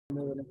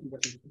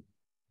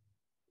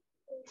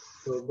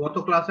তো গত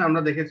ক্লাসে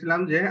আমরা দেখেছিলাম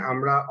যে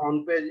আমরা অন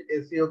পেজ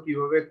এসইও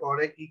কিভাবে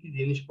করে, কি কি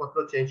জিনিসপত্র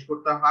চেঞ্জ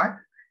করতে হয়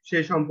সে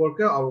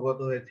সম্পর্কে অবগত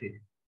হয়েছি।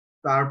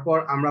 তারপর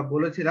আমরা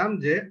বলেছিলাম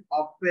যে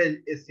of page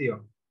SEO,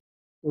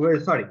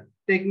 sorry,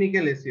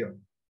 technical SEO.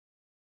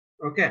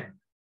 ওকে,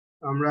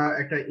 আমরা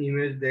একটা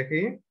ইমেজ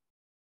দেখি।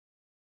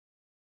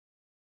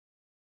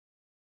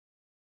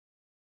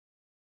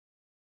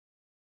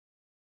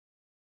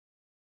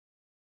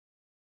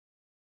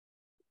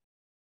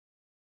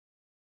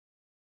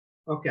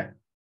 ওকে,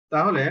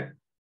 তাহলে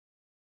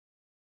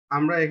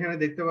আমরা এখানে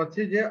দেখতে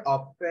পাচ্ছি যে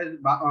অফ পেজ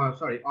বা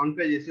অন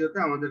পেজ এসইও তে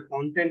আমাদের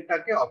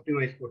কন্টেন্টটাকে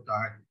অপটিমাইজ করতে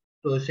হয়।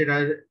 তো সেটা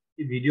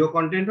ভিডিও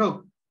কন্টেন্ট হোক,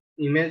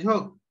 ইমেজ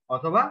হোক,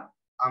 অথবা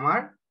আমার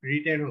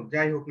রিটেন হোক,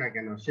 যাই হোক না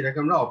কেন সেটাকে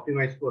আমরা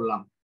অপটিমাইজ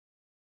করলাম।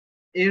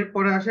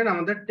 এরপরে আসেন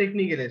আমাদের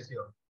টেকনিক্যাল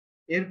এসইও।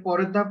 এর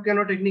পরের ধাপ কেন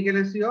টেকনিক্যাল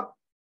এসইও?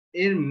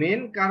 এর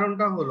মেন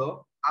কারণটা হলো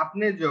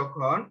আপনি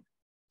যখন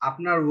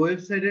আপনার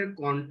ওয়েবসাইটের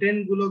কন্টেন্ট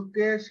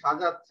গুলোকে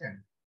সাজাচ্ছেন,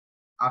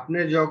 আপনি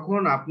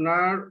যখন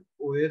আপনার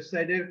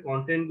ওয়েবসাইটের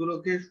কন্টেন্ট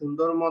গুলোকে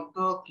সুন্দর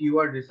মতো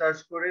কিওয়ার্ড রিসার্চ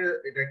করে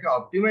এটাকে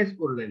অপটিমাইজ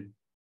করলেন,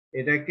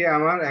 এটাকে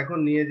আমার এখন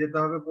নিয়ে যেতে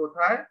হবে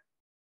কোথায়?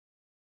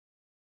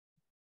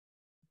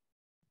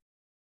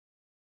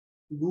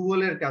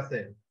 গুগলের কাছে।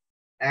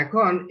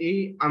 এখন এই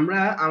আমরা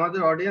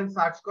আমাদের অডিয়েন্স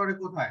সার্চ করে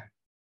কোথায়?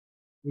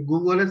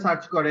 গুগলে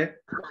সার্চ করে,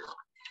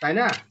 তাই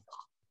না?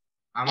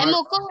 আমার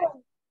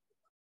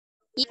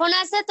ফোন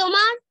আছে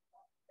তোমার?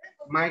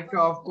 মাইকটা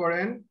অফ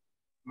করেন,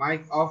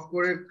 মাইক অফ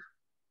করে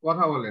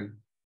কথা বলেন।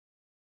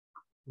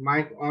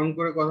 মাইক অন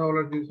করে কথা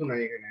বলার কিছু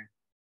নাই এখানে।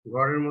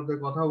 ঘরের মধ্যে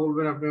কথা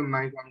বলবেন, আপনি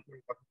মাইক অন করে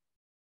কথা।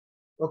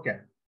 ওকে,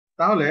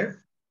 তাহলে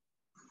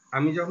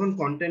আমি যখন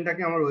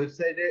কন্টেন্টটাকে আমার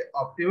ওয়েবসাইটে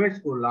অপটিমাইজ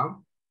করলাম,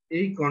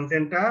 এই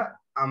কন্টেন্টটা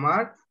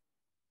আমার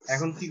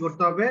এখন কি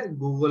করতে হবে?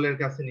 গুগলের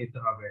কাছে নিতে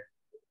হবে,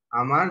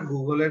 আমার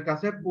গুগলের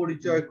কাছে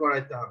পরিচয়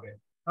করাইতে হবে।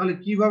 তাহলে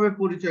কিভাবে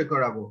পরিচয়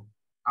করাবো?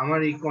 আমার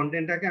এই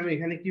কন্টেন্টটাকে আমি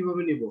এখানে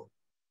কিভাবে নিব?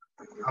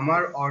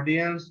 আমার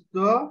অডিয়েন্স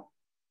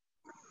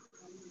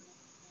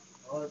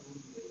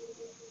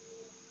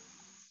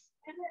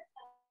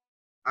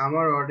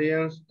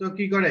তো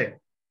কি করে?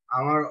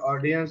 আমার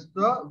অডিয়েন্স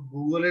তো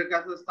গুগলের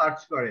কাছে সার্চ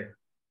করে।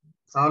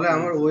 তাহলে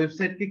আমার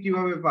ওয়েবসাইটকে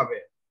কিভাবে পাবে?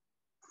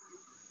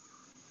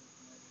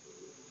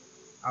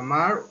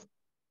 আমার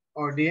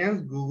অডিয়েন্স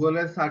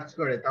গুগলে সার্চ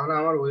করে, তাহলে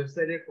আমার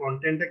ওয়েবসাইটের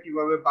কন্টেন্টটা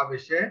কিভাবে পাবে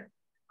সে?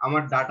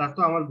 আমার ডাটা তো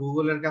আমার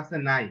গুগলের কাছে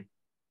নাই।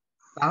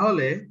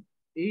 তাহলে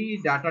এই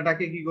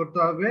ডাটাটাকে কি করতে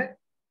হবে?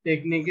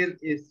 টেকনিক্যাল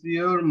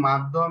এসইও এর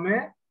মাধ্যমে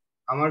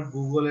আমার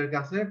গুগলের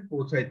কাছে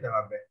পৌঁছাইতে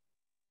হবে।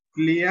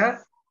 ক্লিয়ার?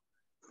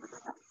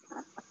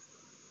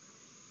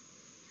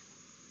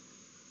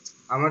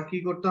 আমার কি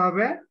করতে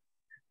হবে?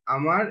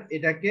 আমার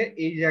এটাকে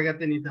এই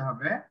জায়গাতে নিতে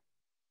হবে।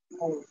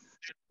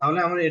 তাহলে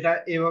আমার এটা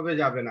এভাবে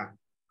যাবে না।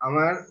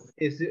 আমার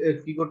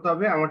কি করতে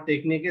হবে? আমার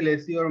টেকনিক্যাল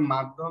এসইও এর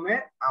মাধ্যমে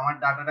আমার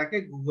ডাটাটাকে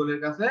গুগলের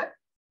কাছে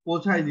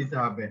পৌঁছায় দিতে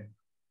হবে।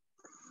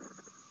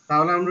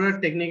 তাহলে আমরা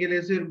টেকনিক্যাল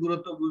এসইও এর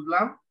গুরুত্ব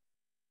বুঝলাম।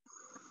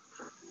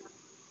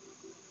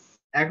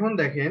 এখন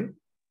দেখেন,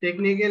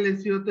 টেকনিক্যাল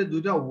এসইও তে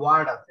দুটো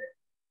ওয়ার্ড আছে,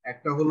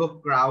 একটা হলো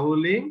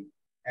ক্রাউলিং,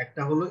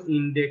 একটা হলো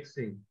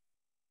ইন্ডেক্সিং।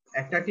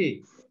 একটা কি?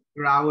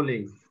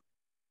 ক্রাউলিং,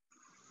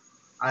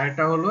 আর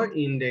একটা হলো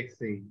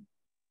ইন্ডেক্সিং।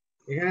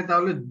 এখানে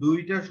তাহলে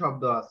দুইটা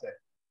শব্দ আছে,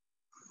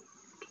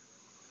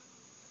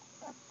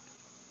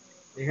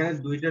 এখানে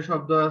দুইটা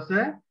শব্দ আছে।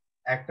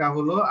 একটা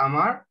হলো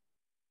আমার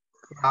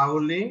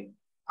ক্রাউলিং,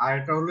 আর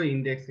একটা হলো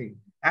ইন্ডেক্সিং।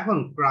 এখন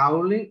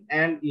ক্রাউলিং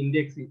এন্ড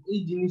ইন্ডেক্সিং এই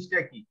জিনিসটা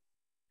কি?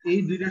 এই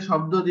দুইটা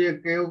শব্দ দিয়ে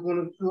কেউ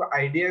কোনো কিছু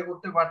আইডিয়া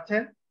করতে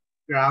পারছেন?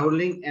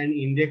 Crawling and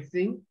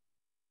indexing.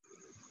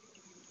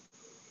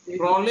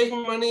 ক্রলিং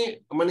মানে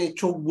মানে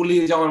চোখ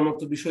বুলিয়ে যাওয়ার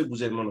মতো বিষয়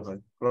বুঝে মনে হয়।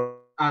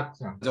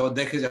 আচ্ছা, যাওয়া,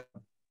 দেখে যাওয়া।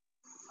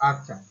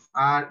 আচ্ছা,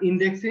 আর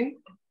ইন্ডেক্সিং?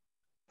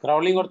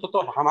 ক্রাউলিং অর্থ তো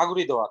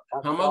হামাগুড়ি দেওয়া।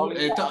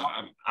 এটা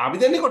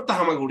আবেদনই করতে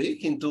হামাগুড়ি,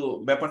 কিন্তু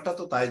ব্যাপারটা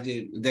তো তাই যে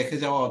দেখে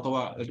যাওয়া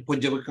অথবা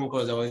পর্যবেক্ষণ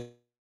করে যাওয়া।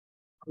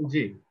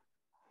 জি।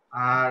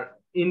 আর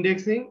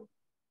ইন্ডেক্সিং?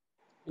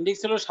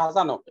 ইন্ডেক্স হলো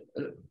সাজানো।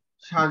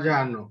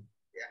 সাজানো।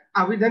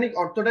 আবিধানিক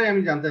অর্থটাই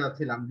আমি জানতে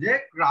চাচ্ছিলাম যে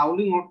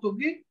ক্রাউলিং অর্থ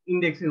কি,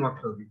 ইন্ডেক্সিং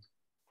অর্থ কি।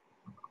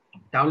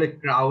 তাহলে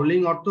ক্রাউলিং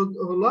অর্থ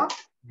হলো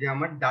যে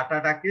আমার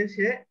ডাটাটাকে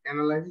সে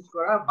অ্যানালাইসিস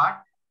করা বা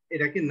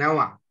এটাকে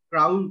নেওয়া,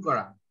 ক্রাউল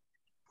করা,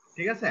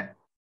 ঠিক আছে।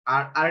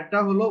 আর আরেকটা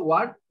হলো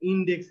ওয়ার্ড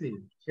ইন্ডেক্সিং,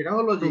 সেটা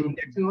হলো যে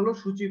ইন্ডেক্সিং হলো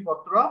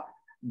সূচিপত্র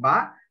বা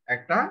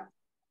একটা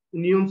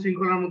নিয়ম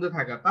শৃঙ্খলার মধ্যে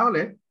থাকা।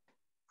 তাহলে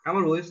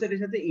আমার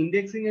ওয়েবসাইটের সাথে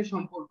ইন্ডেক্সিং এর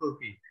সম্পর্ক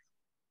কি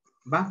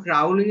বা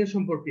ক্রাউলিং এর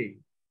সম্পর্ক কি?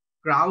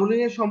 ক্রাউলিং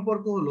এর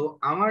সম্পর্ক হলো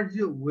আমার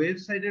যে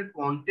ওয়েবসাইটের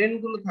কন্টেন্ট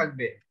গুলো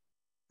থাকবে,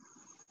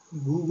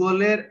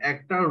 গুগলের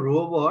একটা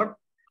রোবট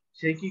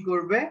সে কি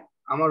করবে?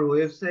 আমার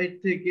ওয়েবসাইট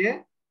থেকে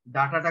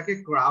ডাটাটাকে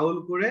ক্রাউল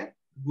করে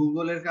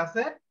গুগলের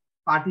কাছে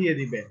পাঠিয়ে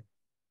দিবে।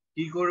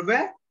 কি করবে?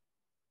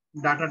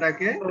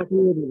 ডাটাটাকে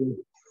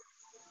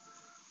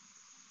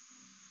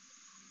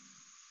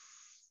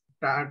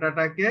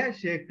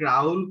সে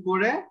ক্রাউল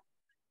করে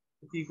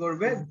কি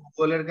করবে?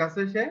 গুগলের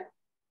কাছে সে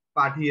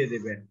পাঠিয়ে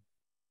দেবে।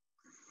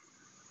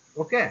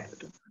 ওকে,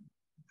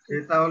 সে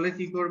তাহলে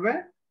কি করবে,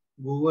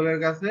 গুগলের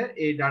কাছে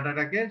এই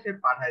ডাটাটাকে সে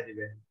পাঠিয়ে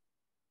দিবে।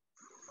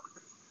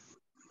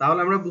 তাহলে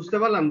আমরা বুঝতে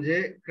পারলাম যে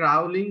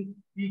ক্রাউলিং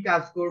কি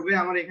কাজ করবে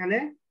আমার এখানে।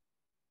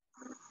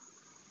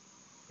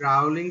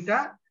 ক্রাউলিংটা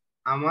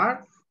আমার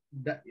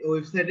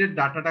ওয়েবসাইটের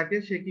ডাটাটাকে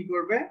সে কি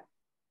করবে,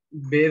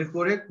 বের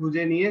করে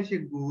খুঁজে নিয়ে সে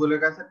গুগলের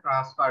কাছে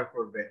ট্রান্সফার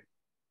করবে।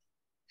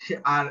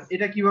 আর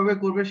এটা কিভাবে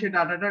করবে, সে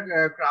ডাটাটা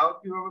ক্রাউড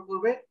কিভাবে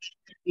করবে,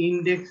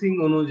 ইন্ডেক্সিং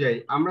অনুযায়ী।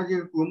 আমরা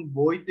যেরকম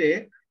বইতে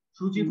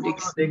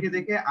সূচিপত্র দেখে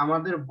দেখে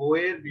আমাদের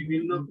বইয়ের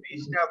বিভিন্ন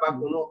পৃষ্ঠা বা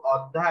কোনো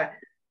অধ্যায়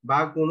বা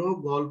কোনো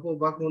গল্প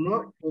বা কোনো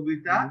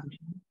কবিতা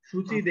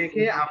সূচি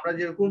দেখে আমরা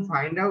যেরকম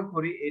ফাইন্ড আউট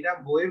করি এটা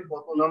বইয়ের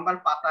কত নাম্বার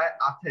পাতায়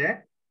আছে,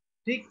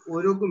 ঠিক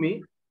ওইরকমই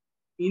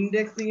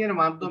ইন্ডেক্সিং এর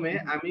মাধ্যমে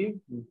আমি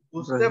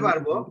বুঝতে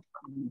পারবো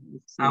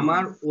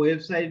আমার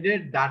ওয়েবসাইটের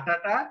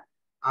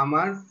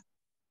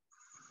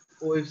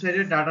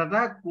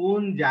ডাটাটা কোন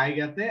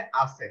জায়গাতে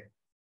আছে।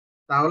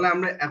 তাহলে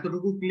আমরা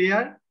এতটুকু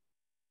ক্লিয়ার?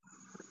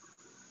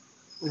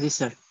 জি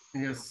স্যার।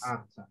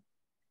 আচ্ছা,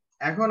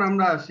 এখন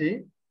আমরা আসি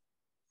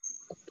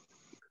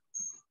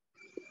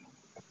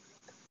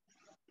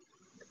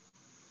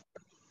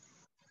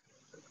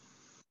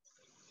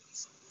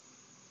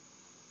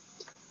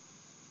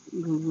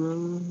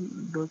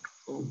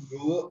google.com।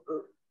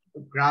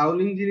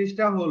 ক্রাউলিং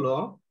জিনিসটা হলো,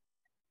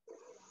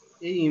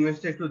 এই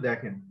ইমেজটা একটু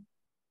দেখেন,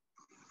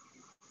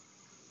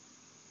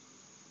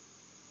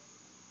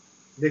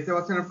 দেখতে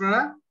পাচ্ছেন আপনারা?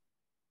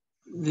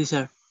 জি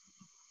স্যার।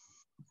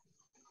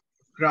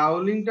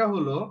 ক্রাউলিংটা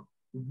হলো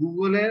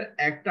গুগলের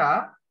একটা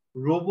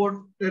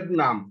রোবটের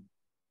নাম,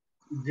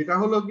 যেটা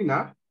হলো কিনা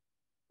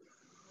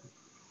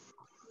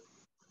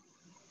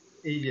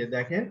এই যে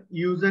দেখেন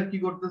ইউজার কি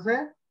করতেছে,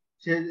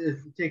 সে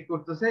চেক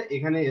করতেছে,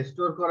 এখানে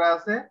স্টোর করা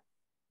আছে,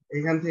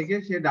 এখান থেকে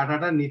সে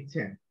ডাটাটা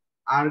নিচ্ছে।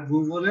 আর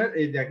গুগলের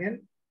এই দেখেন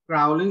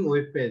ক্রাউলিং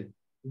ওয়েব পেজ,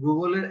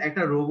 গুগলের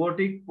একটা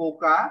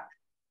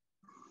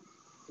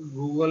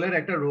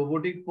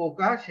রোবোটিক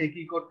পোকা সে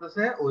কি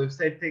করতেছে,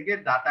 ওয়েবসাইট থেকে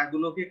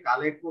ডাটাগুলোকে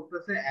কালেক্ট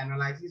করতেছে,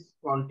 অ্যানালাইসিস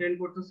কন্টেন্ট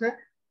করতেছে,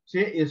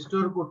 সে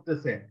স্টোর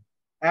করতেছে।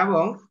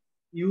 এবং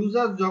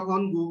ইউজার যখন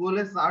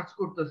গুগলে সার্চ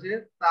করতেছে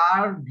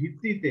তার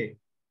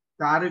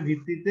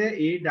ভিত্তিতে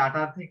এই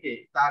ডাটা থেকে,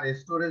 তার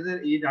স্টোরেজের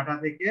এই ডাটা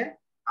থেকে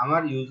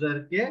আমার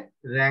ইউজারকে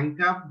র্যাঙ্ক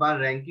আপ বা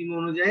র্যাঙ্কিং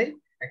অনুযায়ী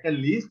একটা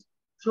লিস্ট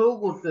শো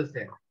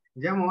করতেছে।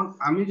 যেমন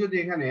আমি যদি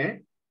এখানে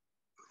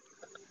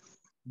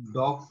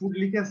ডগ ফুড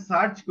লিখে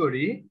সার্চ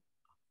করি,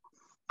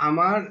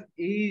 আমার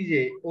এই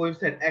যে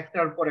ওয়েবসাইট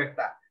একটার পর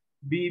একটা,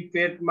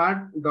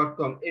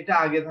 bpetmart.com এটা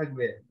আগে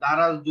থাকবে,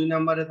 দারাজ 2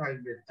 নম্বরে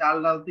থাকবে, চাল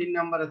ডাল 3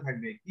 নম্বরে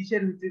থাকবে।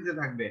 কিসের ভিত্তিতে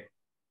থাকবে,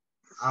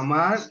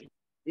 আমার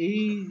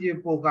এই যে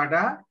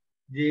পোকাটা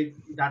যে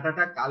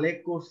ডাটাটা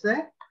কালেক্ট করছে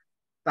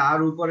তার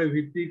উপরে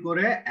ভিত্তি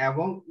করে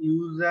এবং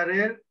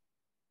ইউজারের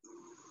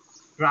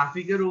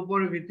ট্রাফিকের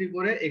উপরে ভিত্তি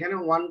করে, এখানে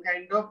ওয়ান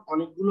কাইন্ড অফ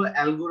অনেকগুলো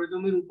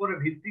অ্যালগোরিদমের উপরে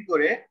ভিত্তি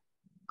করে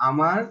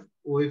আমার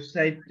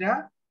ওয়েবসাইটটা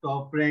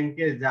টপ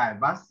র্যাঙ্কে যায়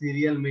বা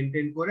সিরিয়াল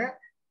মেনটেন করে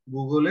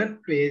গুগলের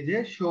পেজে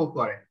শো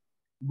করে।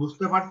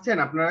 বুঝতে পারছেন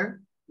আপনারা,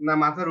 না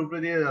মাথার উপরে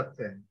দিয়ে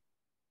যাচ্ছে?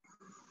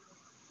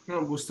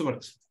 বুঝতে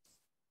পারছি।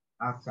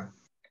 আচ্ছা,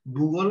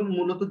 গুগল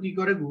মূলত কি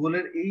করে,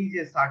 গুগলের এই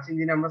যে সার্চ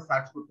ইঞ্জিনে আমরা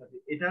সার্চ করতেছি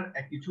এটার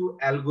কিছু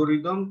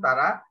অ্যালগোরিদম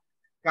তারা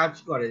কাজ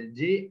করে,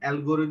 যে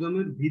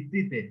অ্যালগোরিদমের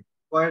ভিত্তিতে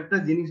কয়েকটা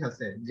জিনিস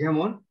আছে।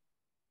 যেমন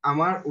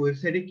আমার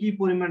ওয়েবসাইটে কি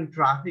পরিমাণ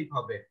ট্রাফিক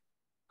হবে,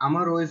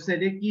 আমার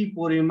ওয়েবসাইটে কি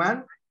পরিমাণ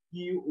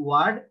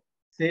কিওয়ার্ড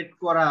সেট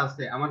করা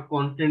আছে আমার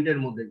কন্টেন্টের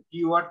মধ্যে।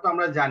 কিওয়ার্ড তো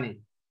আমরা জানি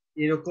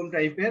এরকম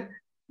টাইপের,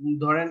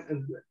 ধরেন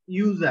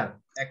ইউজার,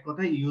 এক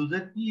কথায়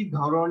ইউজার কি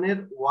ধরনের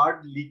ওয়ার্ড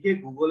লিখে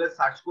গুগলে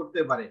সার্চ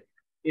করতে পারে,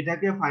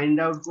 এটাকে ফাইন্ড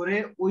আউট করে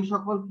ওই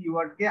সকল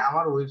কিওয়ার্ডকে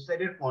আমার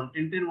ওয়েবসাইটের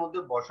কন্টেন্টের মধ্যে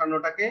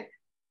বসানোটাকে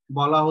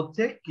বলা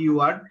হচ্ছে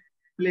কিওয়ার্ড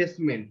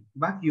প্লেসমেন্ট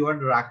বা কিওয়ার্ড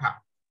রাখা।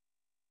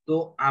 তো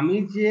আমি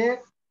যে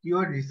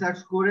কিওয়ার্ড রিসার্চ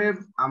করে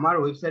আমার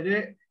ওয়েবসাইটে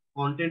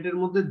কন্টেন্টের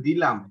মধ্যে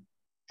দিলাম,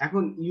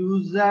 এখন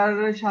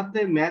ইউজারের সাথে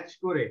ম্যাচ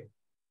করে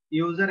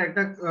ইউজার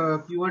একটা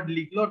কিওয়ার্ড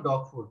লিখলো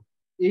ডগ ফুড,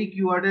 এই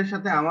কিওয়ার্ডের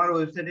সাথে আমার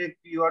ওয়েবসাইটে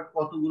কিওয়ার্ড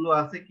কতগুলো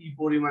আছে, কি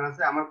পরিমাণ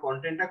আছে, আমার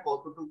কন্টেন্টটা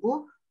কতটুকু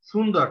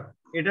সুন্দর,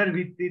 এটার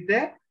ভিত্তিতে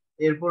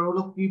এরপর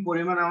হলো কি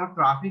পরিমাণ আমার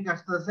ট্রাফিক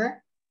আসতেছে,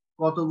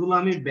 কতগুলো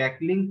আমি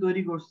ব্যাকলিংক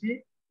তৈরি করছি,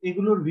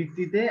 এগুলোর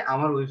ভিত্তিতে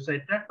আমার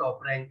ওয়েবসাইটটা টপ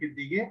র্যাঙ্কের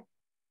দিকে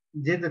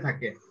যেতে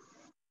থাকে।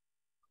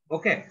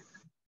 ওকে,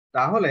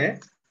 তাহলে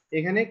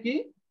এখানে কি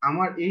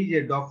আমার এই যে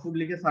ডগ ফুড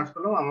লিখে সার্চ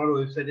করলাম, আমার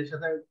ওয়েবসাইটের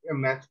সাথে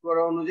ম্যাচ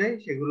করা অনুযায়ী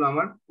সেগুলো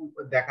আমার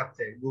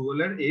দেখাচ্ছে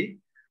গুগলের এই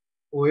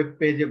ওয়েব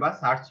পেজে বা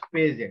সার্চ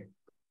পেজে।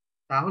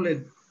 তাহলে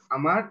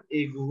আমার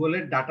এই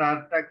গুগলের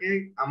ডাটাটাকে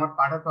আমার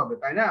পাঠাতে হবে,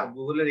 তাই না?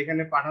 গুগলের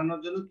এখানে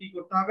পাঠানোর জন্য কি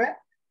করতে হবে,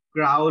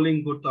 ক্রাউলিং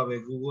করতে হবে।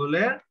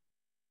 গুগলের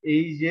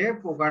এই যে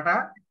পোকাটা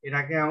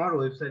এটাকে আমার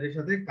ওয়েবসাইটের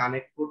সাথে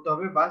কানেক্ট করতে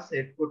হবে বা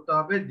সেট করতে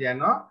হবে,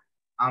 যেন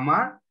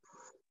আমার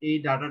এই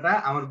ডাটাটা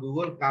আমার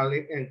গুগল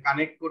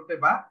কানেক্ট করতে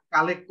বা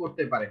কালেক্ট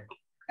করতে পারে।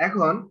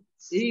 এখন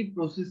এই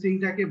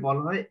প্রসেসিংটাকে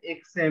বলা হয়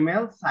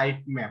XML site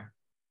map.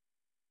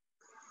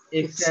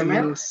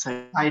 XML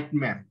site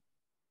map.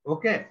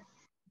 ওকে,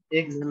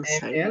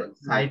 XML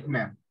সাইট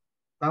ম্যাপ।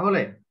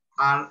 তাহলে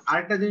আর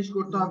আরেকটা জিনিস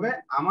করতে হবে,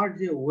 আমার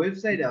যে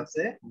ওয়েবসাইট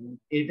আছে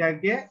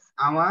এটাকে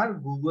আমার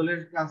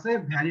গুগলের কাছে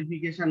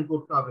ভেরিফিকেশন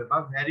করতে হবে বা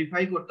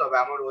ভেরিফাই করতে হবে।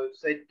 আমার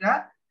ওয়েবসাইটটা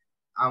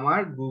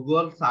আমার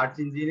গুগল সার্চ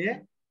ইঞ্জিনে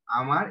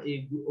আমার এই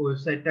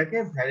ওয়েবসাইটটাকে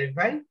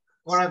ভেরিফাই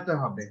করাতে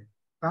হবে।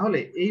 তাহলে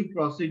এই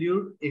প্রসিডিউর,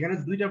 এখানে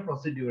দুইটা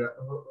প্রসিডিউর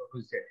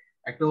হয়েছে।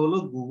 একটা হলো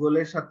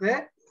গুগলের সাথে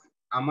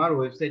আমার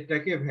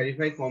ওয়েবসাইটটাকে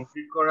ভেরিফাই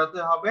কমপ্লিট করাতে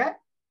হবে।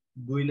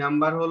 2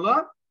 নাম্বার হলো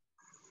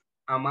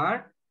আমার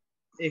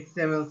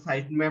XML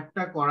সাইট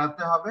ম্যাপটা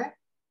করাতে হবে।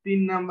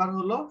 3 নাম্বার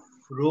হলো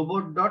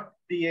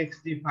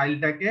robot.txt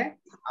ফাইলটাকে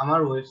আমার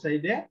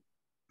ওয়েবসাইটে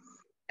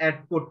অ্যাড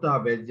করতে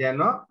হবে যেন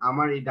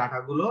আমার এই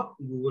ডাটাগুলো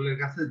গুগলের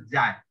কাছে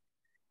যায়।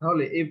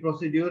 তাহলে এই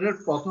প্রসিডিউরের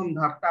প্রথম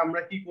ধাপটা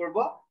আমরা কি করব?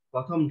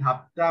 প্রথম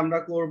ধাপটা আমরা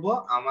করব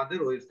আমাদের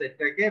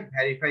ওয়েবসাইটটাকে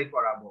ভেরিফাই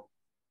করাবো।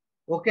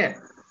 ওকে,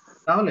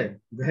 তাহলে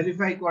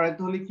ভেরিফাই করাতে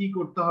হলে কি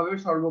করতে হবে?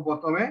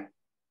 সর্বপ্রথমে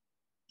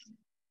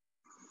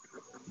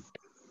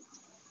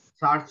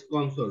সার্চ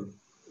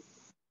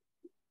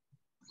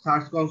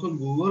কনসোল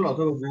গুগল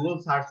অথবা গুগল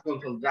সার্চ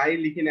কনসোল যাই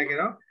লিখি না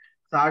কেন,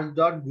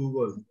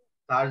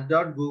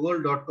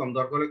 search.google.com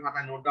দরকার হলে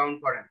খাতায় নোট ডাউন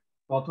করেন।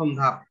 প্রথম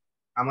ধাপ,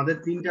 আমাদের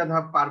 3টা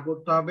ধাপ পার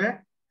করতে হবে।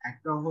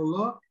 একটা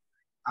হলো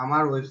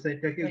আমার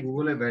ওয়েবসাইটটাকে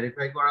গুগলে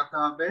ভেরিফাই করাতে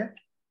হবে।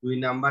 2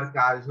 নাম্বার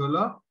কাজ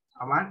হলো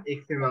আমার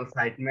XML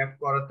সাইট ম্যাপ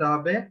করাতে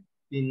হবে।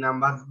 3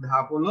 নাম্বার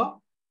ধাপ হলো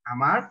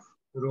আমার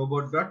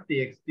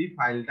robot.txt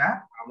ফাইলটা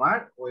আমার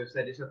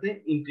ওয়েবসাইটের সাথে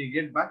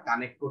ইন্টিগ্রেট বা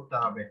কানেক্ট করতে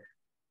হবে।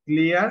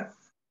 ক্লিয়ার?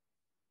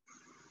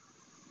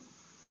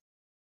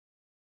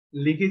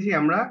 লিখেছি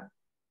আমরা।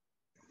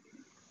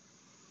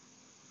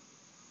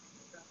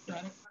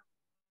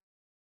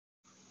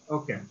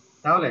 ওকে,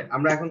 তাহলে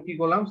আমরা এখন কি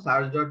করলাম?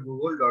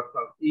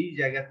 search.google.com এই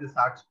জায়গাতে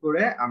সার্চ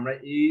করে আমরা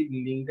এই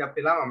লিংকটা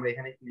পেলাম, আমরা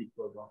এখানে ক্লিক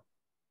করব।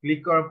 ক্লিক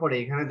করার পরে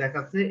এখানে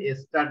দেখাচ্ছে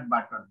স্টার্ট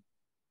বাটন।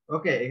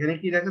 ওকে, এখানে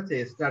কি দেখাচ্ছে?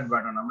 Start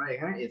button. আমরা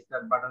এখানে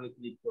স্টার্ট বাটনে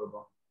ক্লিক করব।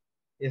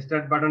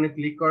 স্টার্ট বাটনে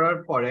ক্লিক করার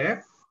পরে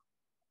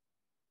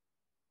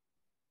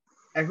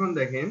এখন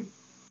দেখেন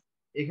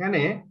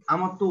এখানে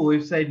আমার তো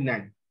ওয়েবসাইট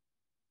নাই।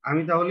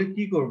 আমি তাহলে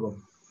কি করব?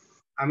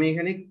 আমি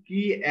এখানে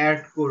কি অ্যাড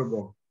করব?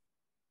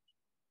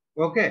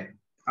 ওকে,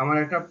 আমার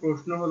একটা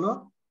প্রশ্ন হলো,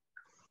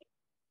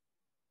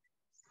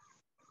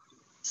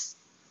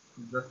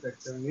 জাস্ট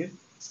একটা মিনিট।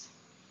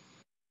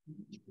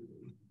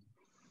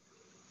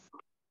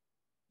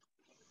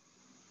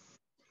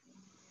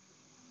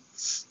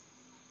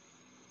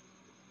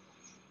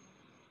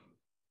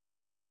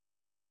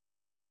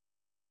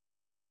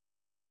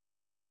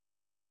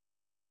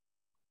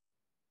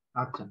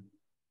 আচ্ছা,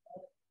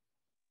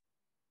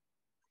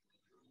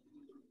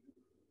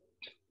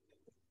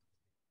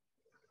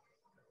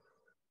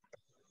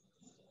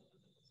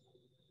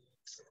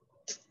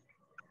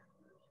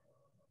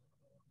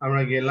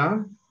 আমরা গেলাম,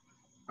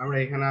 আমরা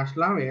এখানে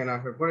আসলাম, এখানে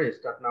আসার পরে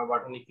স্টার্ট নাও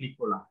বাটনে ক্লিক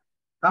করলাম।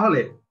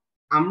 তাহলে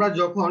আমরা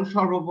যখন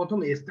সর্বপ্রথম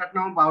স্টার্ট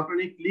নাও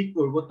বাটনে ক্লিক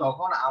করব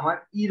তখন আমার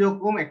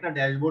এরকম একটা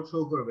ড্যাশবোর্ড শো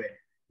করবে,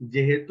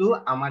 যেহেতু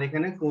আমার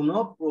এখানে কোনো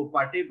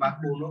প্রপার্টি বা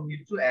কোনো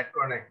কিছু অ্যাড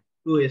করা নাই।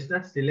 To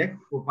start select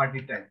property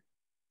type.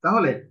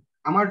 তাহলে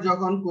আমার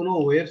যখন কোনো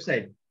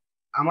ওয়েবসাইট,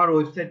 আমার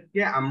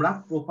ওয়েবসাইটকে আমরা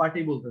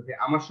প্রপার্টি বলতেছি,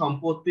 আমার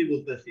সম্পত্তি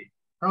বলতেছি,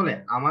 তাহলে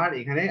আমার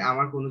এখানে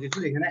আমার কোনো কিছু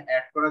এখানে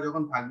অ্যাড করা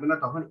যখন থাকবে না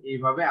তখন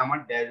এইভাবে আমার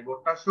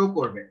ড্যাশবোর্ডটা শো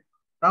করবে।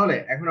 তাহলে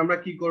এখন আমরা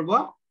কি করব?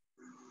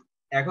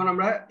 এখন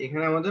আমরা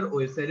এখানে আমাদের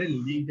ওয়েবসাইটের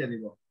লিংকটা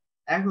দিব।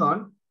 এখন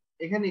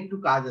এখানে একটু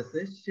কাজ আছে,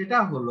 সেটা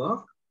হলো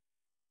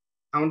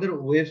আমাদের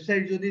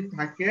ওয়েবসাইট যদি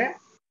থাকে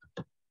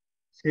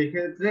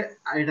সেক্ষেত্রে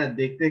এটা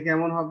দেখতে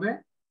কেমন হবে,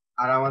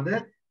 আর আমাদের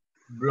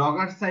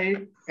ব্লগার সাইট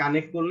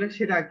কানেক্ট করলে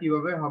সেটা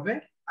কিভাবে হবে,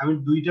 আমি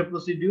দুইটা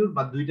প্রসিডিউর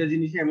বা দুইটা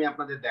জিনিসই আমি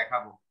আপনাদের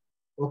দেখাবো।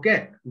 ওকে,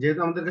 যেহেতু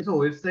আমাদের কাছে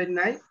ওয়েবসাইট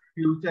নাই,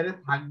 ফিউচারে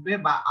থাকবে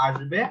বা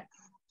আসবে,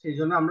 সেই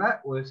জন্য আমরা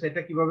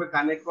ওয়েবসাইটটা কিভাবে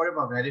কানেক্ট করে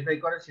বা ভেরিফাই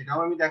করে সেটাও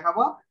আমি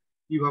দেখাবো।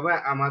 কিভাবে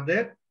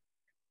আমাদের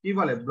কি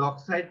বলে ব্লগ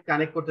সাইট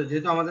কানেক্ট করতে,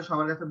 যেহেতু আমাদের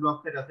সবার কাছে ব্লগ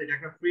সাইট আছে, এটা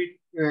একটা ফ্রি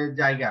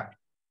জায়গা,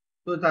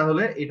 তো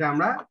তাহলে এটা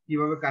আমরা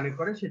কিভাবে কানেক্ট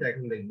করে সেটা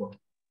এখন দেখবো।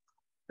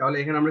 তাহলে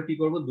এখানে আমরা কি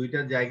করব? দুইটা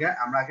জায়গা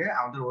আমরা আগে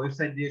আমাদের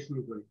ওয়েবসাইট দিয়ে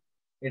শুরু করি।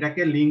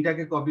 এটাকে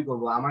লিংকটাকে কপি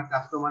করব, আমার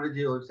কাস্টমারের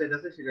যে ওয়েবসাইট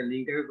আছে সেটা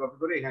লিংকটাকে কপি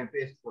করে এখানে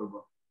পেস্ট করব।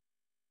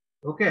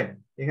 ওকে,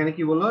 এখানে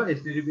কি বললো?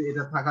 এইচটিটিপি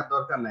এটা থাকার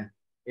দরকার নাই,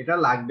 এটা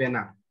লাগবে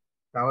না।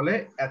 তাহলে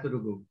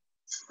এতটুকু।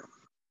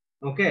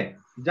 ওকে,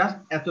 জাস্ট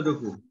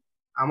এতটুকু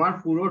আমার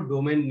পুরো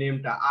ডোমেন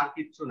নেমটা, আর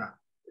কিচ্ছু না।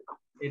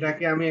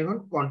 এটাকে আমি এখন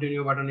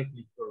কন্টিনিউ বাটনে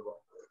ক্লিক করব।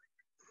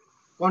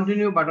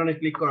 কন্টিনিউ বাটনে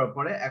ক্লিক করার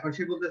পরে এখন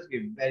সে বলতেছে কি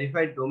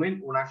ভেরিফাইড ডোমেইন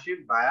ওনারশিপ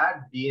ভায়া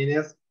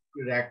ডিএনএস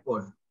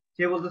রেকর্ড।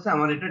 সে বলতেছে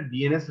আমার এটা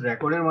ডিএনএস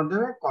রেকর্ডের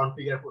মাধ্যমে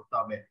কনফিগার করতে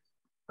হবে।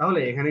 তাহলে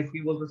এখানে কি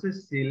বলতেছে?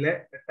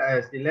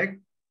 Select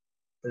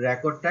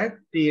record type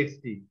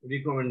TXT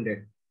recommended.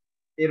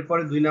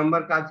 এরপরে 2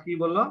 নাম্বার কাজ কি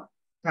বললো?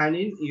 Sign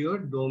in your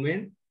domain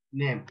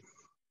name.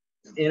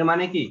 এর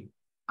মানে কি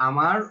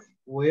আমার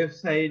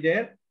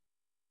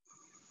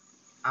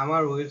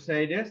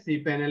ওয়েবসাইটের সি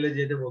প্যানেলে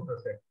যেতে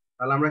বলতেছে।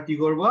 তাহলে আমরা কি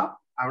করব?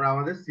 আমরা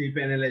আমাদের সি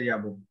প্যানেলে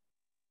যাব।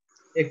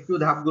 একটু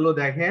ধাপগুলো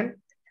দেখেন,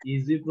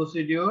 ইজি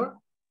প্রসিডিওর।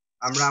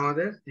 আমরা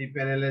আমাদের সি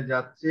প্যানেলে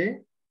যাচ্ছি।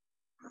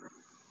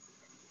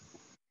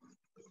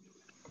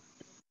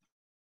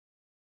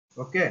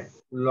 ওকে,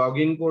 লগ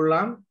ইন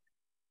করলাম।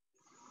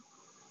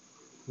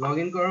 লগ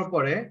ইন করার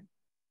পরে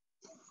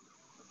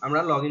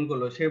আমরা লগ ইন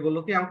করলো, সে বললো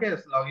কি আমাকে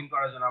লগ ইন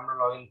করার জন্য, আমরা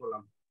লগ ইন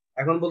করলাম।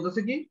 এখন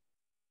বলতেছে কি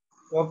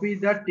কপি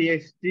দ্য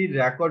টিএক্সটি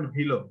রেকর্ড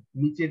ভিলো,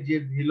 নিচের যে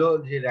ভিলো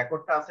যে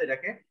রেকর্ডটা আছে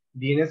এটাকে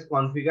ডিএনএস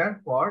কনফিগার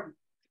ফর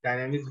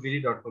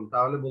dynamicsbd.com,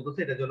 তাহলে বলতেছে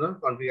এটার জন্য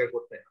কনফিগার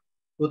করতে।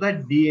 কোথায়?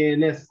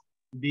 DNS,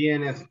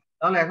 DNS.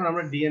 তাহলে এখন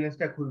আমরা ডিএনএস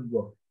টা খুঁজবো।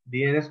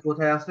 ডিএনএস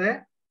কোথায় আছে?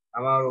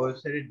 আমার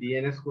ওয়েবসাইটে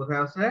ডিএনএস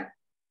কোথায় আছে?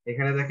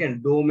 এখানে দেখেন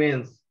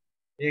ডোমেইনস।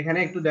 এখানে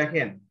একটু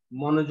দেখেন,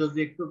 মনোযোগ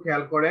দিয়ে একটু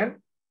খেয়াল করেন।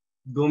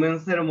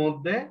 ডোমেইনস এর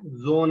মধ্যে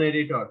জোন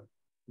এডিটর,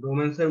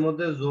 ডোমেইনস এর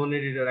মধ্যে জোন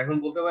এডিটর। এখন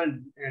বলতে পারেন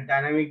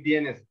ডাইনামিক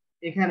ডিএনএস,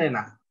 এখানে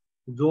না,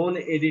 জোন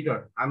এডিটর।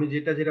 আমি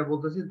যেটা যেটা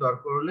বলতেছি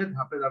দরকার হলে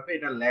ধাপে ধাপে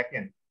এটা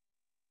লেখেন।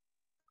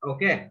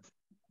 ওকে,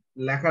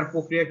 লেখার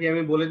প্রক্রিয়া কি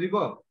আমি বলে দিব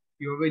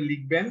কিভাবে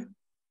লিখবেন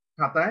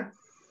খাতায়?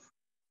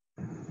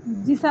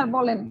 জি স্যার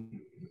বলেন।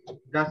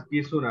 জাস্ট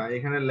কিছু না,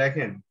 এখানে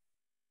লেখেন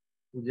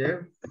যে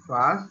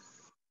first,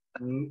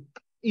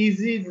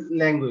 easy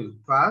language,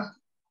 first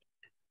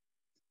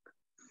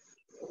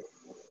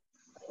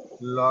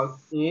log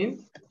in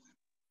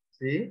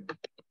C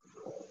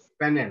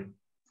panel,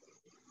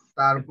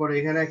 তারপর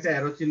এখানে একটা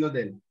অ্যারো চিহ্ন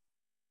দেন,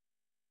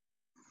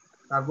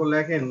 তারপর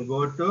লেখেন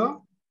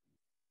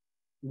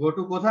গো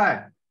টু কোথায়?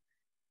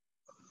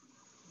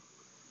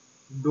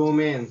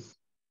 ডোমেইনস।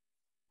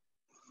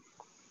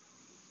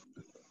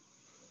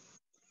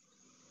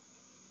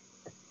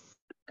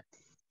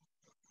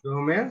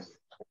 Domains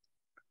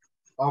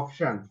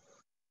option.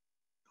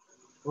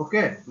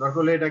 ওকে, দরকার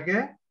হলে এটাকে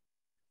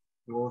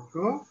গো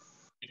টু,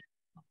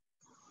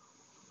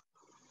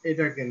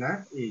 এটাকে না,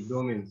 এই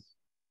ডোমেইনস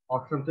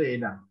অপশন তো এই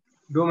না,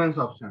 ডোমেইনস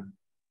অপশন।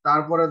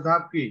 তারপরে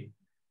ধাপ কি?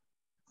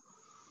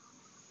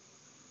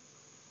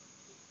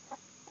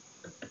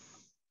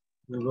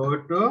 গো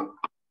টু,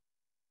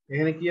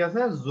 এখানে কি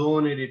আছে?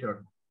 Zone editor,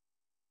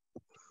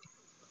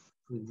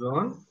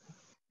 zone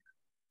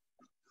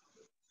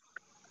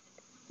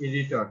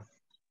editor.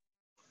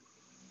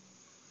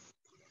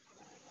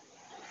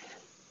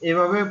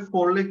 এভাবে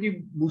পড়লে কি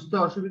বুঝতে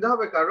অসুবিধা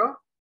হবে কারো?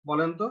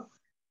 বলেন তো।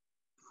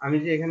 আমি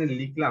যে এখানে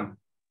লিখলাম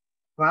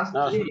ফার্স্ট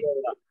না অসুবিধা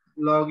হবে না।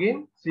 লগ ইন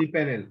সি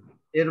প্যানেল,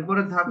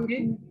 এরপরে ধাপ কি?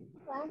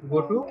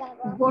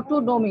 Go to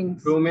domains.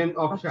 Domain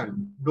option,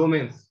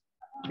 domains.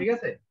 ঠিক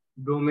আছে,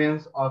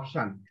 ডোমেইনস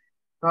অপশন।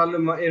 তাহলে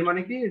এর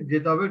মানে কি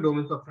যেতে হবে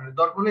ডোমেইনস অপশনে।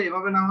 দরকার হলে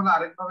এভাবে, না হলে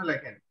আরেকভাবে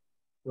লেখেন।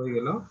 হয়ে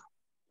গেল।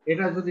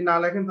 এটা যদি না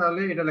লেখেন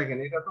তাহলে এটা লেখেন,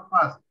 এটা তো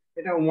ফার্স্ট,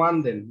 এটা 1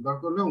 দেন,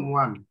 দরকার হলে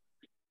 1।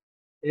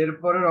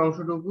 এরপরের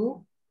অংশটুকু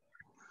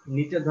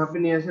নিচের ধাপে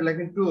নিয়ে এসে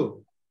লেখেন 2,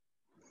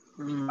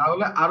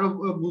 তাহলে আরো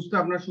বুঝতে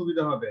আপনার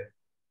সুবিধা হবে,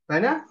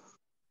 তাই না?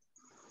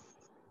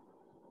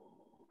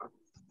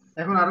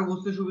 এখন আরো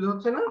বুঝতে সুবিধা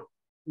হচ্ছে না?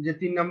 যে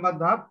 3 নাম্বার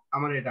ধাপ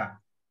আমার এটা,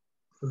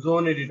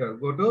 zone editor,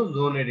 go to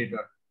zone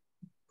editor.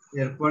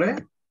 এরপরে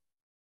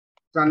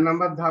 4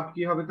 নাম্বার ধাপ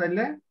কি হবে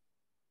তাইলে?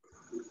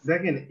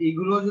 দেখেন,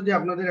 এগুলো যদি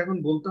আপনাদের এখন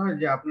বলতে হয়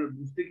যে আপনার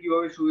বুঝতে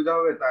কিভাবে সুবিধা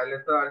হবে, তাহলে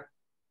তো আর।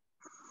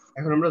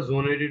 এখন আমরা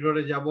জোন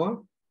এডিটরে যাব।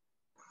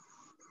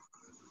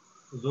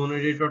 জোন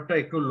এডিটরটা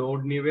একটু লোড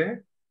নিবে।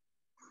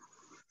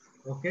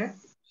 ওকে,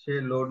 সে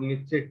লোড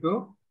নিচ্ছে একটু,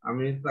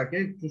 আমি তাকে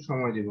একটু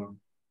সময় দিব।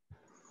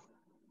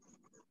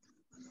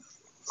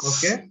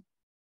 ওকে,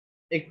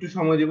 একটু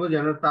সময় দিব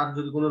যেন তার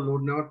যদি কোনো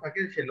লোড নেওয়ার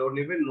থাকে সে লোড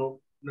নেবে। লোড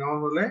নেওয়া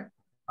হলে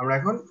আমরা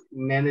এখন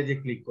ম্যানেজে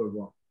ক্লিক করব।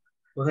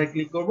 কোথায়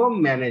ক্লিক করব?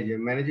 ম্যানেজে।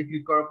 ম্যানেজে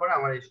ক্লিক করার পরে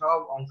আমার এই সব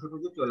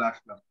অংশটুকু চলে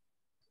আসলো।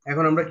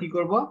 এখন আমরা কি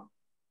করব?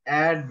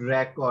 Add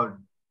record,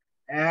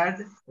 add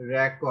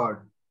record.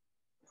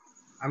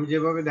 আমি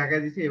যেভাবে দেখা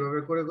দিচ্ছি এভাবে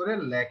করে করে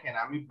লেখেন।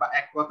 আমি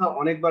এক কথা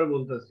অনেকবার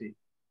বলতেছি।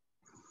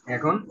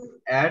 এখন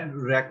অ্যাড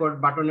রেকর্ড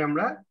বাটনে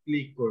আমরা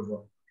ক্লিক করব।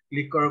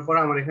 ক্লিক করার পর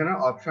আমার এখানে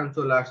অপশন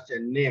চলে আসছে,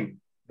 name,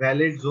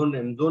 valid zone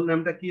name. Zone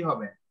নেমটা কি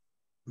হবে?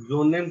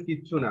 জোন নেম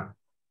কিচ্ছু না,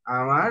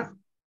 আমার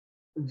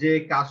যে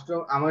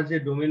আমার যে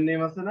ডোমেইন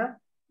নেম আছে না,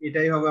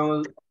 এটাই হবে আমার।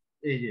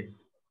 এই যে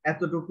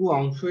এতটুকু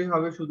অংশই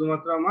হবে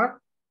শুধুমাত্র আমার,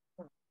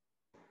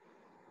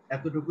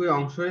 এতটুকুই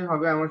অংশই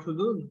হবে আমার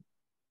শুধু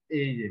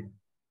এই যে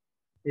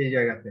এই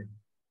জায়গাতে।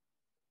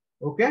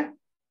 ওকে,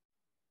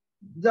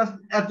 জাস্ট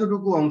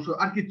এতটুকু অংশ,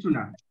 আর কিচ্ছু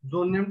না।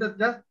 জোন নেমটা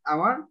জাস্ট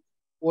আমার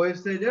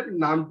ওয়েবসাইটের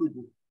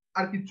নামটুকু,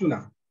 আর কিচ্ছু না।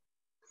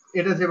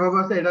 এটা যেভাবে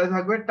আছে এটাই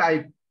থাকবে।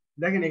 টাইপ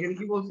দেখেন এখানে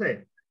কি বলছে,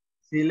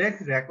 সিলেক্ট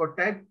রেকর্ড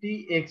টাইপ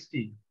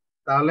টিএক্সটি।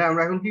 তাহলে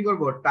আমরা এখন কি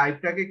করব?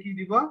 টাইপটাকে কি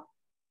দিব?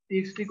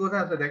 টিএক্সটি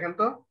কোথায় আছে দেখেন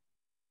তো,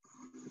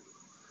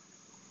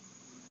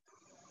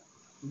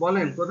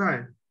 বলেন কোথায়?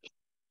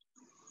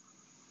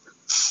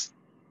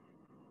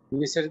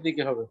 নিচের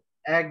দিকে হবে।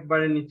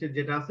 একবারে নিচে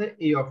যেটা আছে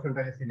এই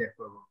অপশনটাকে সিলেক্ট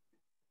করব।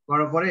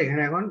 করার পরে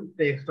এখানে এখন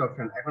টেক্সট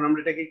অপশন। এখন আমরা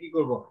এটাকে কি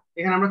করব?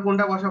 এখানে আমরা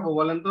কোনটা বসাবো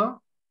বলেন তো?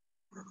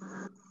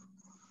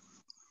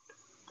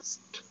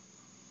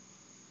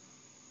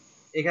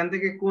 এখান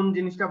থেকে কোন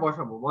জিনিসটা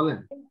বসাবো বলেন?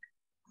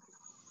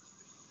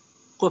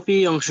 কপি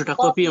অংশটা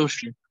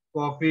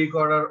কপি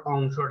করার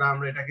অংশটা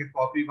আমরা এটাকে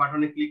কপি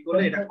বাটনে ক্লিক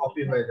করলে এটা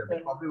কপি হয়ে যাবে।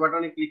 কপি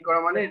বাটনে ক্লিক করা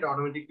মানে এটা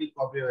অটোমেটিকলি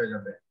কপি হয়ে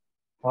যাবে।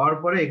 হওয়ার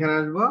পরে এখানে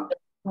আসবো,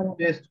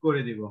 পেস্ট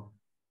করে দিব।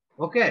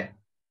 ওকে,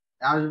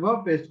 আসবো,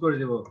 পেস্ট করে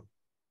দিব।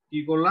 কি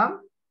করলাম?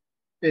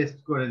 পেস্ট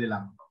করে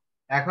দিলাম।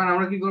 এখন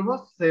আমরা কি করব?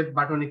 সেভ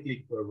বাটনে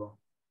ক্লিক করব।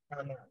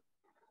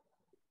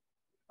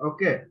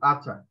 ওকে,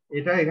 আচ্ছা,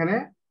 এটা এখানে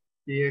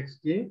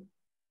টিএক্সটি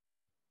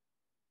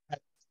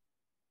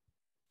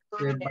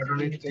সেভ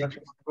বাটনে ক্লিক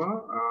করব।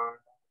 আর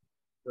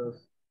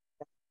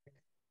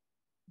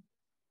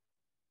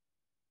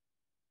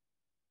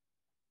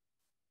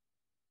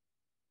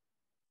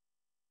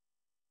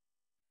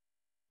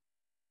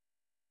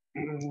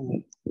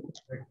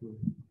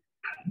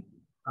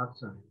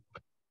আচ্ছা,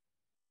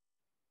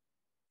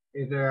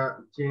 এটা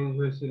চেঞ্জ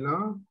হয়েছিল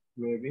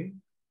মেবি।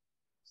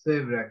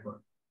 Save record.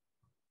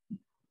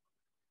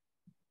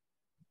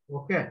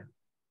 ওকে,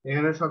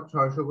 এখানে সব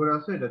 600 করে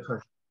আছে, এটা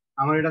 600।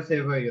 আমার এটা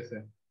সেভ হয়ে গেছে।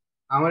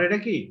 আমার এটা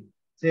কি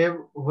সেভ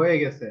হয়ে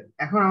গেছে।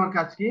 এখন আমার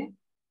কাজ কি?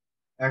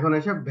 এখন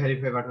এসে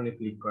ভেরিফাই বাটনে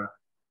ক্লিক করা।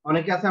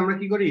 অনেকে আছে, আমরা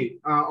কি করি,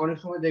 অনেক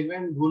সময়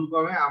দেখবেন ভুল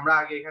করে আমরা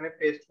আগে এখানে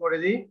পেস্ট করে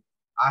দিই,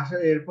 আসে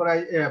এরপর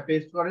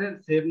পেস্ট করে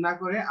সেভ না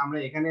করে আমরা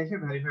এখানে এসে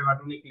ভেরিফাই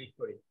বাটনে ক্লিক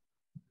করি।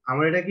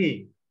 আমার এটা কি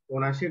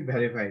ওনারশিপ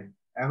ভেরিফাইড।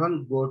 এখন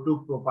গো টু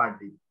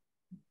প্রপার্টি।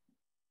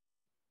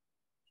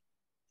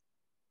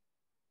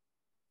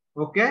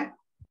 ওকে,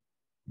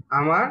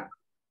 আমার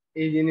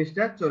এই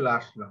জিনিসটা চলে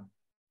আসলো,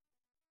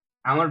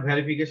 আমার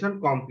ভেরিফিকেশন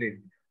কমপ্লিট।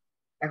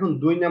 এখন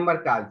 2 নাম্বার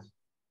কাজ।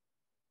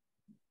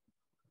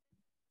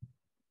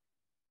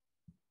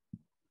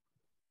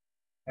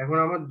 এখন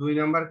আমার 2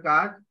 নাম্বার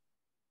কাজ।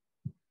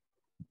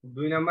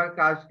 2 নাম্বার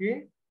কাজ কি?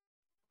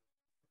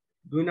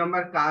 2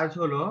 নাম্বার কাজ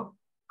হলো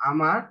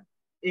আমার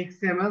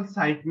এক্সএমএল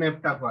সাইট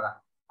ম্যাপটা করা।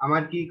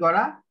 আমার কি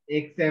করা?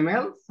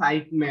 এক্সএমএল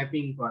সাইট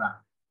ম্যাপিং করা।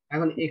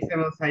 এখন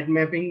এক্সএমএল সাইট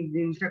ম্যাপিং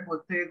জিনিসটা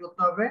করতে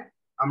হবে,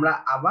 আমরা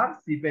আবার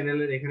সি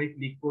প্যানেলের এখানে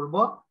ক্লিক করব।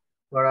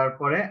 করার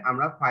পরে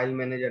আমরা ফাইল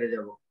ম্যানেজারে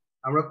যাব।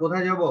 আমরা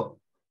কোথায় যাব?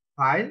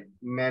 ফাইল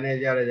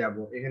ম্যানেজারে যাব।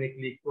 এখানে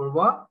ক্লিক করব।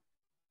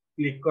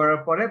 ক্লিক করার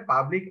পরে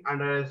পাবলিক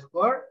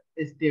আন্ডারস্কোর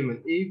এসটিএমএল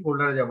এই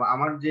ফোল্ডারে যাব।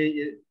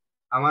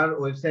 আমার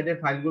ওয়েবসাইটের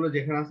ফাইলগুলো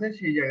যেখানে আছে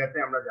সেই জায়গাতে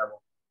আমরা যাব।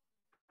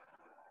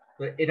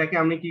 তো এটাকে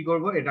আমি কি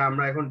করব? এটা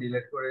আমরা এখন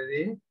ডিলিট করে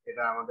দিই,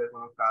 এটা আমাদের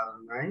কোনো কাজ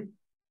নাই।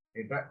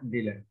 এটা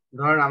ডিলিট।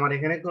 ধরেন আমার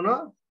এখানে কোনো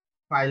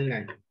ফাইল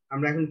নাই।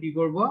 আমরা এখন কি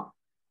করব?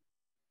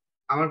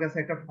 আমার কাছে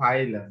একটা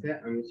ফাইল আছে,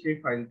 আমি সেই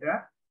ফাইলটা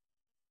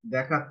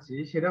দেখাচ্ছি।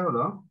 সেটা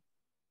হলো,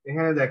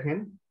 এখানে দেখেন,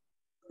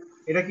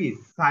 এটা কি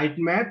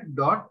sitemap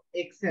dot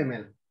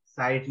XML.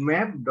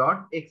 Sitemap dot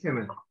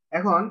XML.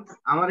 এখন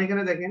আমার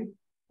এখানে দেখেন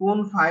কোন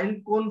ফাইল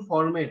কোন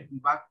ফরম্যাট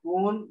বা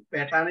কোন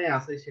প্যাটার্নে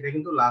আছে সেটা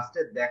কিন্তু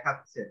লাস্টে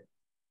দেখাচ্ছে।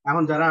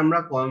 এখন যারা আমরা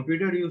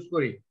কম্পিউটার ইউজ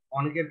করি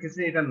অনেকের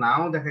ক্ষেত্রে এটা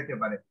নাও দেখাতে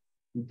পারে।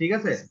 ঠিক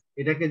আছে,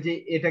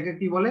 এটাকে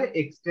কি বলে?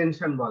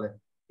 এক্সটেনশন বলে।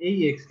 এই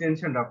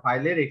এক্সটেনশনটা,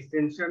 ফাইলের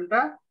এক্সটেনশনটা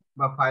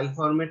বা ফাইল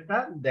ফরম্যাটটা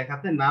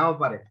দেখাতে নাও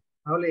পারে।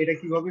 তাহলে এটা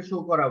কিভাবে শো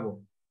করাবো?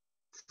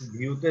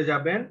 ভিউতে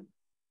যাবেন,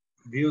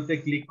 ভিউতে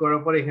ক্লিক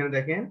করার পর এখানে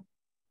দেখেন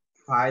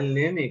ফাইল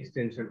নেম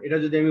এক্সটেনশন। এটা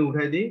যদি আমি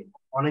উঠাই দিই,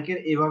 অনেকের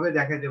এভাবে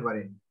দেখাতে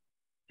পারে।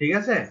 ঠিক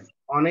আছে,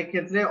 অনেক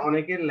ক্ষেত্রে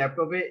অনেকের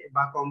ল্যাপটপে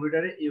বা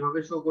কম্পিউটারে এভাবে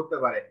শো করতে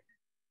পারে।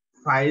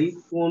 ফাইল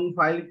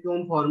কোন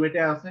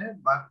ফরম্যাটে আছে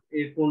বা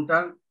এর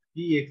কোনটার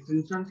কি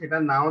এক্সটেনশন সেটা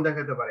নাও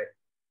দেখাতে পারে।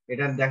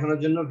 এটা দেখানোর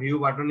জন্য ভিউ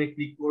বাটনে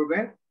ক্লিক করবে,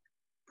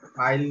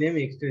 ফাইল নেম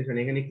এক্সটেনশন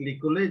এখানে ক্লিক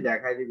করলেই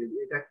দেখাই দিবে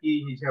এটা কি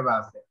হিসাবে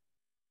আছে।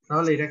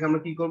 তাহলে এটাকে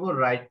আমরা কি করব?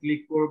 রাইট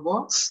ক্লিক করব,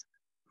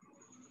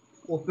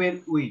 ওপেন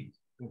উইথ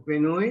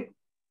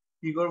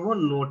কি করব?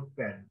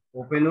 নোটপ্যাড।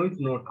 Open with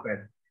notepad.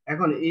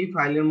 এখন এই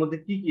ফাইলের মধ্যে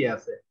কি কি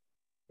আছে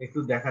একটু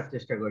দেখার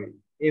চেষ্টা করি।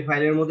 এই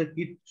ফাইলের মধ্যে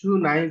কিচ্ছু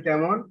নাই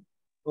তেমন।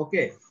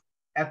 ওকে,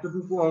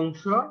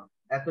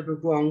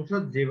 এতটুকু অংশ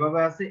যেভাবে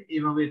আছে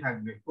এভাবেই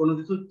থাকবে, কোনো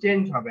কিছু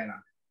চেঞ্জ হবে না।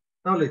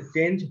 তাহলে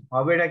চেঞ্জ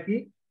হবেটা কি?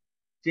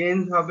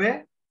 চেঞ্জ হবে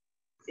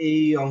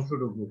এই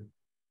অংশটুকু।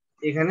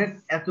 এখানে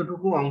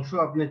এতটুকু অংশ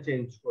আপনি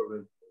চেঞ্জ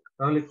করবেন।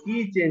 তাহলে কি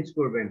চেঞ্জ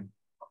করবেন?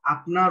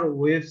 আপনার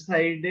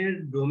ওয়েবসাইটের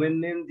ডোমেন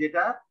নেম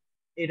যেটা,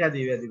 এটা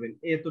দিয়ে দিবেন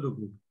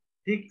এতটুকু।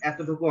 ঠিক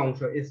এতটুকু অংশ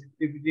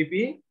http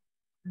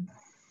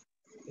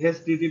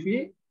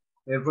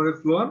এরপরে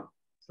ক্লোন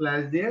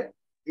স্ল্যাশ দিয়ে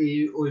এই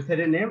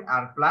ওয়েবসাইটের নেম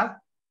আর প্লাস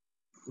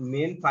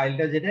মেন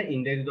ফাইলটা যেটা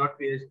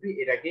index.php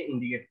এটাকে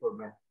ইন্ডিকেট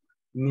করবেন।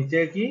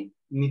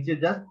 নিচে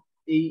জাস্ট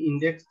এই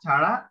ইন্ডেক্স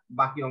ছাড়া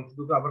বাকি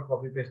অংশটুকু আবার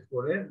কপি পেস্ট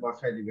করে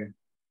বসায় দিবেন।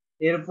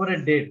 এরপরে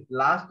ডেট,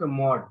 লাস্ট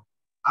মড,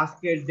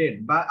 আজকের ডেট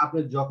বা আপনি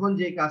যখন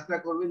যে কাজটা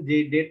করবেন যে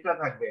ডেটটা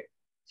থাকবে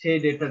সেই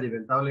ডেটটা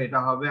দিবেন। তাহলে এটা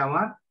হবে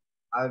আমার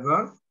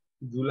এবার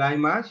জুলাই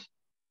মাস।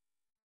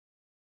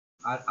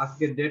 আর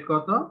আজকের ডেট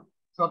কত?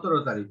 17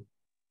 তারিখ।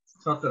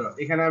 17।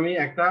 এখানে আমি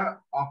একটা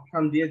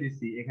অপশন দিয়ে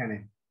দিছি, এখানে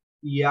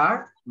ইয়ার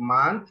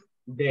মান্থ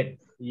ডেট,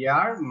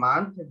 ইয়ার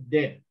মান্থ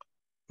ডেট।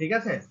 ঠিক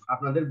আছে,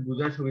 আপনাদের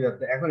বোঝার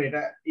সুবিধার্থে। এখন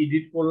এটা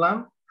এডিট করলাম,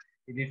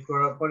 এডিট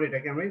করার পর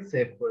এটাকে আমি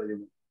সেভ করে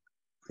দিব।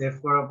 সেভ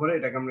করার পরে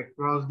এটাকে আমরা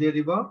ক্রস দিয়ে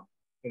দিব।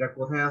 এটা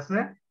কোথায় আছে?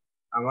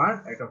 আমার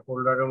একটা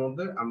ফোল্ডারের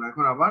মধ্যে। আমরা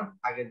এখন আবার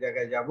আগের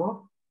জায়গায় যাব।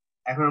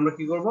 এখন আমরা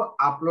কি করব,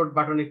 আপলোড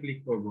বাটনে ক্লিক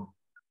করব।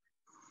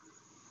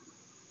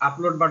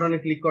 আপলোড বাটনে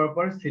ক্লিক করার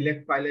পর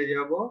সিলেক্ট ফাইলে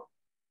যাব।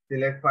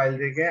 সিলেক্ট ফাইল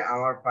থেকে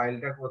আমার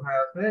ফাইলটা কোথায়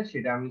আছে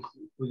সেটা আমি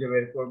খুঁজে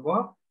বের করব।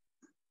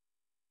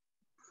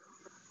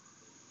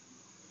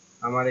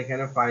 আমার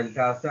এখানে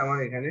ফাইলটা আছে, আমার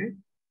এখানে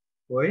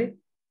ওই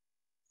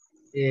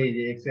এই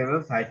যে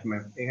এক্সএমএল সাইট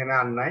ম্যাপ এখানে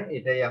আর নাই,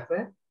 এটাই আছে।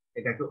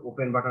 এটাকে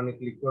ওপেন বাটনে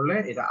ক্লিক করলে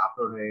এটা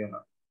আপলোড হয়ে গেল।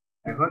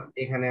 এখন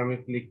এখানে আমি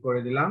ক্লিক করে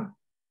দিলাম,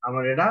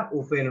 আমার এটা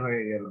ওপেন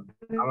হয়ে গেল,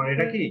 আমার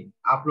এটা কি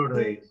আপলোড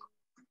হয়ে গেছে।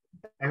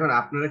 এখন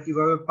আপনারা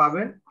কিভাবে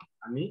পাবেন,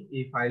 আমি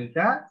এই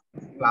ফাইলটা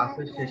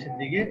ক্লাসের শেষের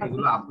দিকে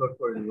এগুলো আপলোড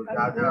করে দিব,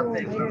 যা যা আছে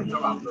এগুলো আমি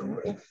সব আপলোড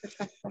করে দিব।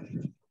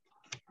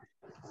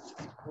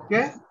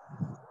 ওকে,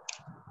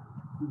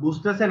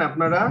 বুঝতেছেন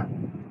আপনারা?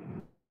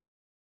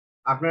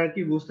 আপনারা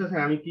কি বুঝতেছেন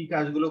আমি কি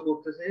কাজগুলো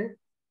করতেছি?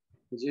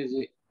 জি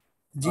জি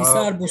জি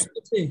স্যার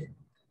বুঝতেছি।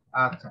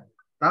 আচ্ছা,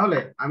 তাহলে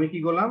আমি কি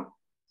করলাম,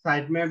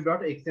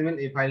 sitemap.xml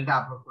এই ফাইলটা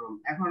আপলোড করলাম।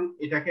 এখন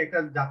এটাকে একটা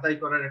যাচাই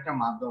করার একটা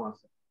মাধ্যম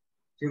আছে।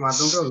 সেই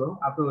মাধ্যমটা হলো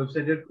আপনি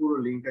ওয়েবসাইটের পুরো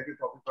লিংকটাকে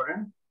কপি করেন।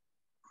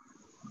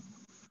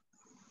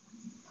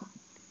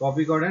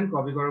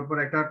 কপি করার পর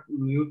একটা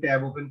নিউ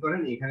ট্যাব ওপেন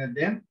করেন, এখানে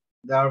দেন,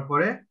 দেওয়ার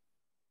পরে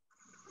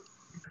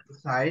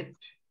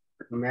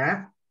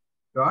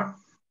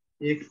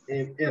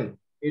sitemap.xml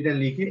এটা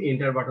লিখে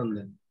এন্টার বাটন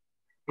দেন।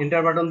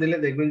 এন্টার বাটন দিলে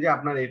দেখবেন যে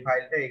আপনার এই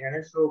ফাইলটা এখানে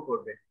শো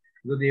করবে।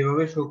 যদি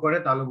এভাবে শো করে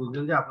তাহলে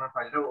বুঝবেন যে আপনার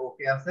ফাইলটা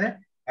ওকে আছে।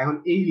 এখন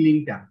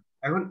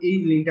এই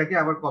লিংকটাকে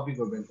আবার কপি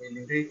করবেন। এই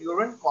লিংকটাকে কি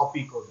করবেন,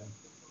 কপি করবেন।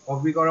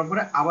 কপি করার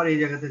পরে আবার এই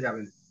জায়গাতে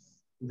যাবেন।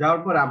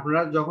 যাওয়ার পর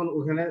আপনারা যখন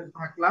ওখানে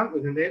থাকলাম,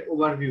 ওখান থেকে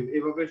ওভারভিউ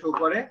এভাবে শো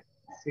করে।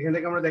 এখান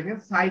থেকে আমরা দেখেন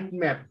সাইট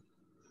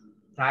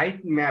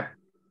ম্যাপ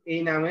এই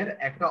নামের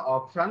একটা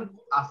অপশন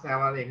আছে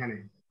আমাদের এখানে।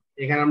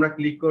 এখানে আমরা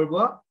ক্লিক করব।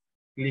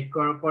 ক্লিক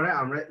করার পরে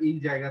আমরা এই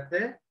জায়গাতে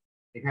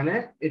এখানে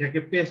এটাকে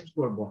পেস্ট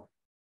করব।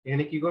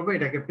 এখানে কি করব,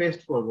 এটাকে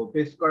পেস্ট করব।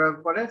 পেস্ট করার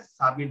পরে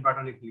সাবমিট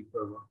বাটনে ক্লিক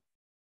করব।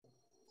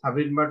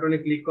 সাবমিট বাটনে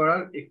ক্লিক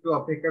করার একটু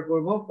অপেক্ষা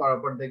করব, করার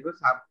পর দেখব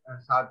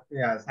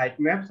সাইট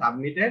ম্যাপ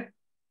সাবমিটেড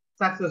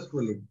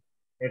সাকসেসফুলি।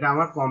 এটা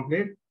আমার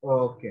কমপ্লিট।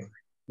 ওকে,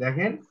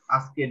 দেখেন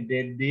আজকের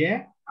ডেট দিয়ে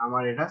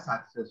আমার এটা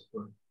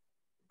সাকসেসফুল।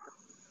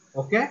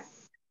 ওকে,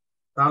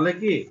 তাহলে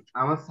কি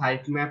আমার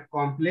সাইট ম্যাপ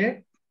কমপ্লিট,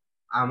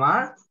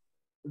 আমার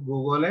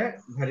গুগলে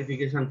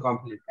ভেরিফিকেশন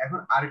কমপ্লিট। এখন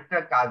আরেকটা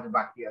কাজ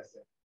বাকি আছে।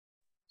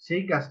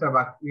 সেই কাজটা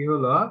বাকি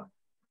হলো,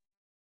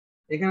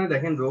 এখানে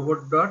দেখেন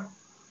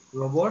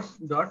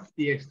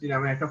robots.txt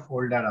নামে একটা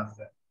ফোল্ডার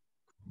আছে।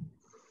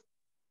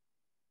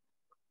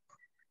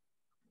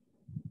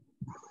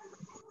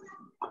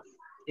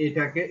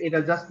 এটা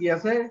জাস্ট কি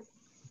আছে,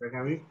 এটাকে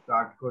আমি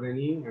কাট করে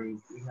নিই। আমি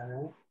এখানে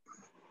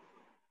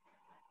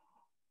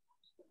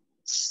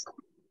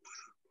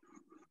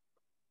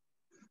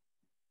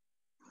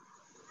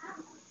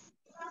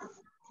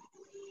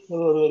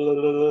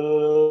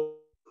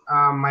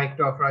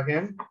মাইকটা অফ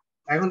রাখেন।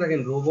 এখন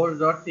দেখেন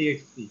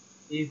robots.txt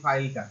এই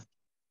ফাইলটা,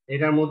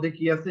 এটার মধ্যে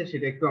কি আছে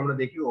সেটা একটু আমরা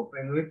দেখি।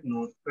 ওপেন উইথ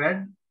নোটপ্যাড,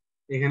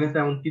 এখানে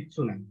তেমন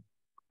কিচ্ছু নাই।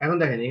 এখন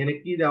দেখেন এখানে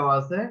কি দেওয়া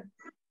আছে,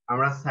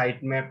 আমরা সাইট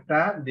ম্যাপটা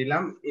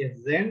দিলাম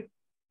এসজেন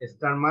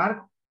স্টার মার্ক,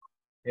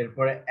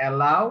 এরপরে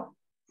অ্যালাউ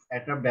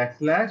একটা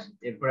ব্যাকস্ল্যাশ,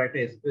 এরপর একটা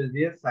স্পেস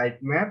দিয়ে সাইট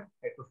ম্যাপ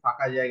একটু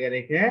ফাঁকা জায়গা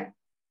রেখে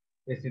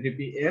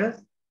https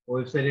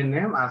ওয়েবসাইটের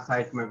নেম আর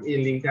সাইট ম্যাপ এই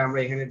লিংকটা আমরা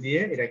এখানে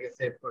দিয়ে এটাকে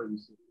সেভ করে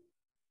দিচ্ছি।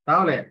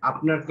 তাহলে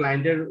আপনার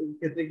ক্লায়েন্টের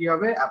ক্ষেত্রে কি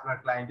হবে, আপনার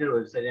ক্লায়েন্টের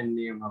ওয়েবসাইটের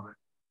নেম হবে।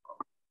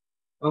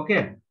 ওকে,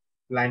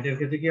 ক্লায়েন্টের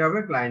ক্ষেত্রে কি হবে,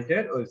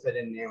 ক্লায়েন্টের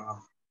ওয়েবসাইটের নেম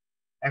হবে।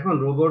 এখন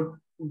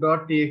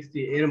robot.txt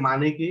এর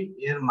মানে কি,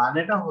 এর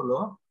মানেটা হলো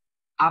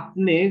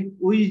আপনি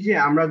ওই যে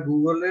আমরা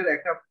গুগলের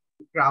একটা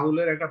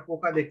ক্রাউলের একটা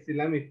পোকা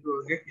দেখছিলাম একটু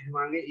আগে, কিছু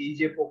আগে, এই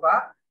যে পোকা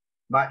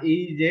বা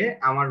এই যে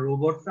আমার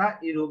রোবটটা,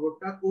 এই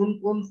রোবটটা কোন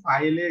কোন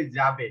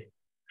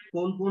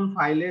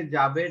ফাইলে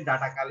যাবে,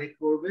 ডাটা কালেক্ট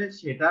করবে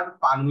সেটার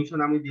পারমিশন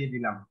আমি দিয়ে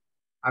দিলাম।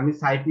 আমি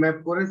সাইট ম্যাপ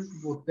করে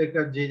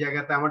প্রত্যেকটা যে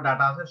জায়গাতে আমার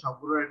ডাটা আছে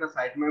সবগুলোর একটা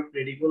সাইট ম্যাপ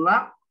রেডি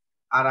করলাম,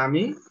 আর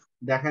আমি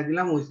দেখা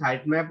দিলাম ওই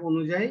সাইট ম্যাপ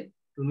অনুযায়ী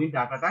তুমি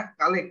ডাটাটা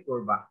কালেক্ট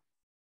করবা।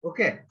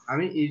 ওকে,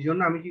 আমি এই জন্য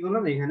আমি কি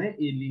করলাম, এখানে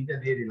এই লিংকটা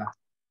দিয়ে দিলাম।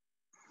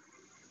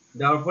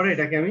 দেওয়ার পরে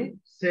এটাকে আমি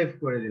সেভ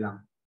করে দিলাম।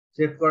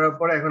 সেভ করার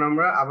পরে এখন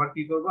আমরা আবার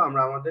কি করব,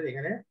 আমরা আমাদের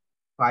এখানে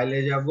ফাইলে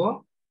যাব।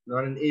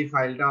 ধরেন এই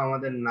ফাইলটা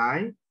আমাদের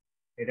নাই,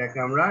 এটাকে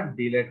আমরা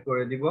ডিলিট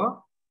করে দিব।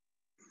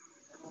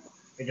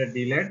 এটা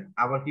ডিলিট।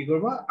 আবার কি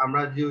করব,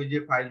 আমরা যে ওই যে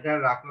ফাইলটা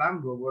রাখলাম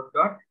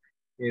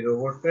এই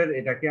রোবটের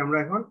এটাকে আমরা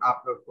এখন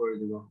আপলোড করে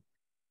দিব।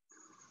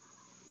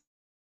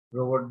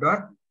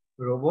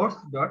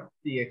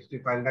 robots.txt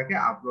ফাইলটাকে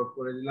আপলোড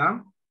করে দিলাম।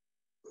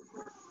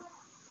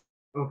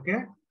 ওকে,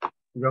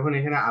 যখন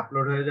এখানে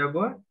আপলোড হয়ে যাব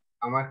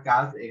আমার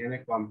কাজ এখানে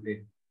কমপ্লিট।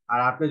 আর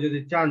আপনি যদি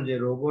চান যে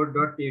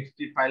robot.txt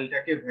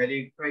ফাইলটাকে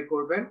ভেরিফাই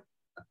করবেন,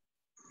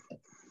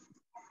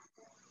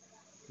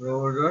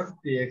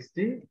 robot.txt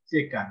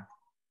চেকার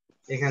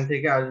এখান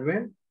থেকে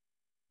আসবেন,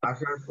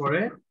 আসার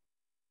পরে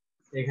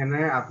এখানে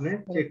আপনি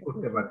চেক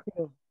করতে পারেন।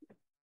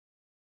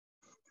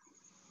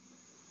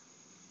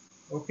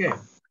 ওকে,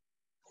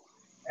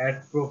 অ্যাড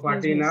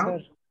প্রপার্টি জি নাও।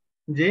 স্যার,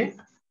 জি,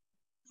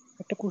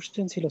 একটা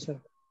কোশ্চেন ছিল স্যার।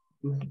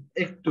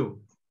 একটু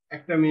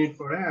একটা মিনিট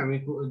পরে আমি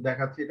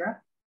দেখাচ্ছি এটা।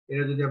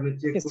 এটা যদি আপনি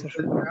চেক ওকে স্যার।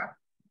 করতে চান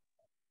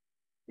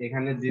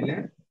এখানে দিলে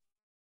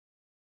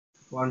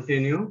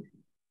কন্টিনিউ।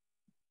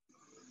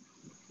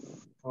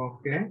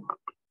 ওকে,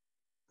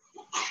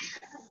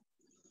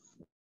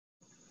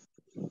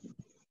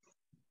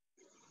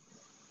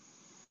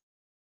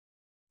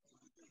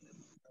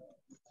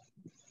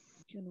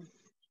 কেন?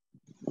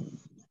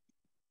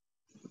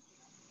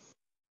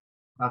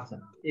 আচ্ছা,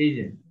 এই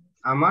যে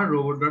আমার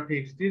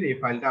robot.txt এর এই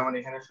ফাইলটা আমার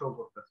এখানে শো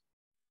করতেছে।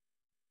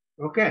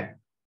 ওকে,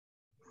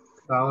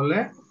 তাহলে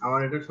আমার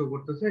এটা শো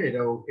করতেছে,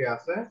 এটা ওকে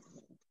আছে।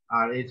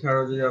 আর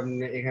এছাড়াও যদি আপনি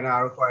এখানে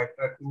আরো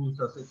কয়েকটা টুলস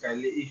আছে,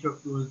 চাইলে এইসব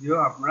টুলস দিয়েও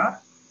আমরা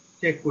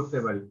চেক করতে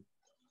পারি।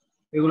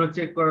 এগুলো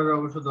চেক করার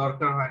অবশ্য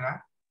দরকার হয় না।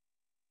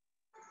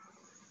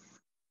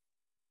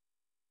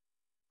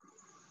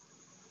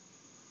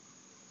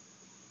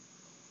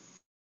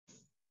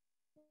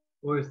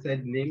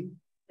 Website link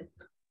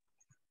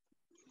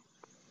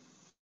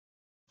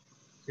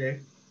check.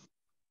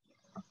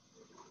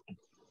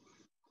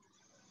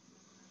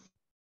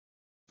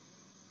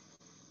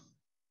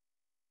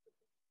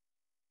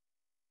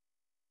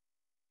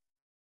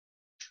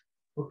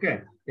 ওকে,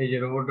 এই যে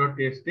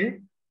robot.txt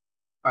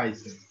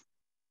পাইছে।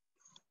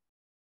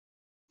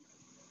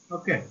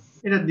 ওকে,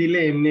 এটা দিলে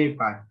এমনিই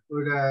পায়,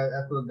 ওইটা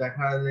এত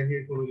দেখা দেখি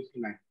কোনো কিছু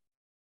নাই।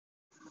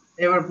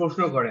 এবার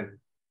প্রশ্ন করেন,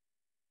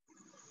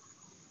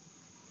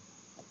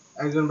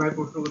 একজন ভাই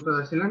প্রশ্ন করতে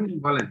যাচ্ছিলেন,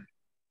 বলেন।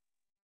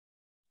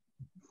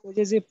 ওই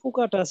যে যে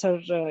পোকাটা স্যার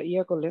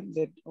ইয়া করলেন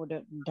যে ওটা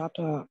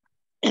ডাটা,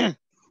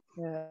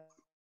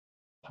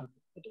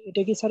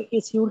 এটা কি স্যার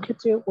এসইওর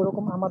ক্ষেত্রে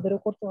ওরকম আমাদেরও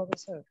করতে হবে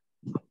স্যার?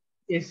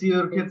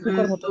 এসইওর এই ক্ষেত্রে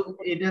পোকার মতো তো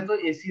এটা তো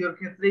এসইওর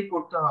ক্ষেত্রেই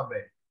করতে হবে।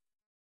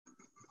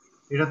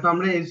 এটা তো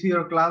আমরা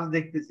এসইওর ক্লাস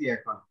দেখতেছি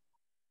এখন।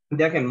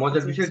 দেখেন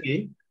মজার জি বিষয় স্যার। কি,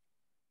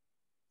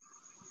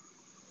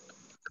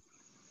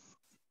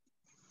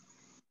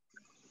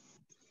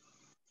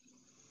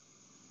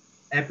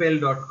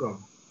 apple.com,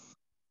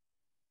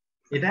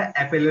 এটা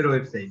অ্যাপেলের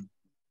ওয়েবসাইট।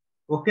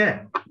 ওকে,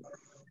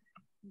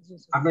 জি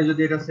স্যার। আপনি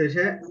যদি এটা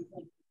শেষে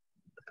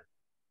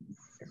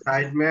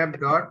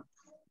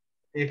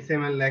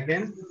sitemap.xml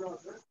লেখেন,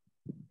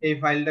 এই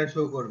ফাইলটা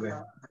শো করবে।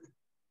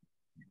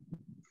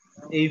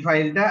 এই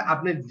ফাইলটা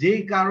আপনি যে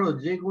কারো,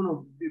 যে কোনো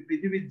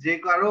পৃথিবীর যে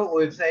কারো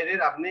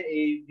ওয়েবসাইটের আপনি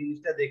এই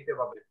জিনিসটা দেখতে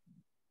পাবেন।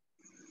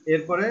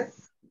 এরপরে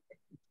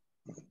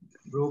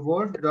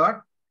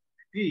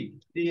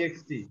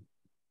robot.txt,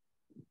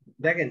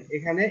 দেখেন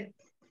এখানে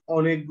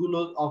অনেকগুলো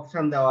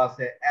অপশন দেওয়া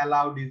আছে,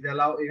 অ্যালাউ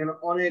ডিসঅ্যালাউ, এখানে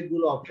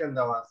অনেকগুলো অপশন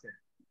দেওয়া আছে।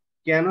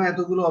 কেন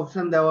এতগুলো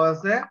অপশন দেওয়া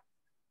আছে?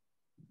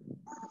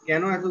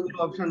 কেন এতগুলো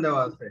অপশন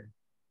দেওয়া আছে?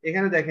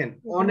 এখানে দেখেন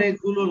এখানে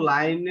অনেকগুলো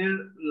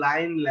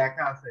লাইন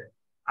লেখা আছে।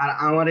 আর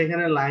আমার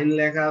এখানে লাইন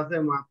লেখা আছে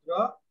মাত্র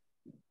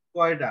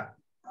কয়টা?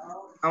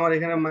 আমার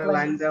এখানে একটা লাইন।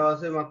 লাইন দেওয়া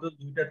আছে মাত্র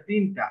দুইটা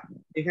তিনটা।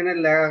 এখানে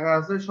লেখা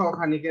আছে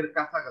শখানিকের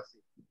কাছাকাছি।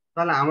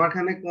 তাহলে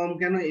আমারখানে কম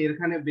কেন,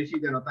 এরখানে বেশি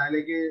কেন? তাহলে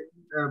কি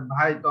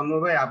ভাই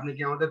তন্ময় ভাই, আপনি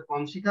কি আমাদের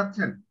কম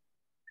শিখাচ্ছেন?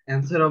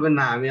 অ্যান্সার হবে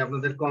না, আমি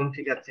আপনাদের কম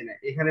শিখাচ্ছি না।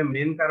 এখানে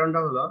মেন কারণটা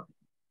হলো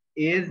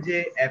এর যে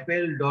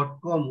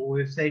apple.com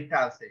ওয়েবসাইটটা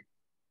আছে,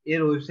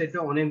 এর ওয়েবসাইটটা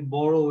অনেক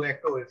বড়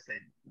একটা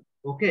ওয়েবসাইট।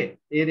 ওকে,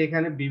 এর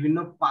এখানে বিভিন্ন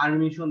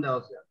পারমিশন দেওয়া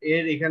আছে।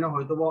 এর এখানে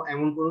হয়তো বা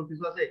এমন কোনো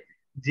কিছু আছে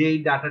যে এই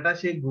ডাটাটা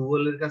সে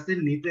গুগলের কাছে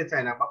নিতে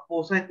চায় না বা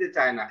পৌঁছাইতে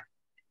চায় না।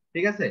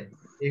 ঠিক আছে,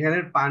 এখানে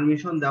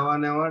পারমিশন দেওয়া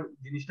নেওয়ার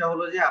জিনিসটা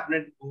হলো যে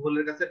আপনার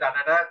গুগলের কাছে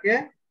ডাটাটাকে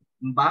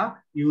বা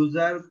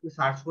ইউজার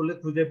সার্চ করলে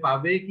খুঁজে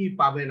পাবে কি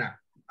পাবে না,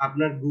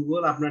 আপনার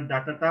গুগল আপনার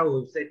ডাটাটা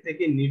ওয়েবসাইট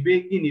থেকে নিবে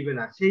কি নিবে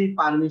না, সেই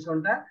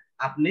পারমিশনটা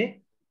আপনি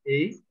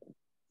এই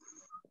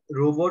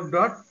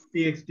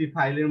robot.txt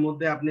ফাইলের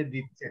মধ্যে আপনি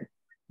দিচ্ছেন।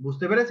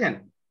 বুঝতে পেরেছেন?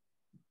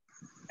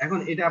 এখন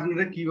এটা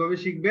আপনারা কিভাবে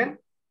শিখবেন?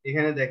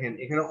 এখানে দেখেন,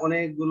 এখানে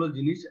অনেকগুলো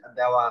জিনিস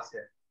দেওয়া আছে।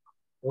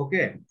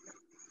 ওকে,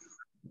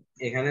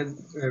 এখানে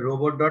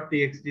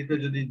robot.txt তে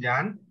যদি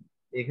যান,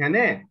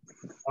 এখানে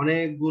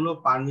অনেকগুলো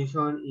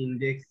পারমিশন,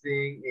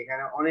 ইন্ডেক্সিং,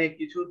 এখানে অনেক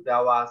কিছু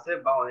দেওয়া আছে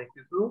বা অনেক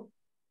কিছু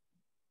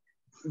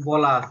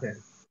বলা আছে।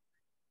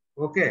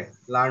 ওকে,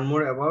 লার্ন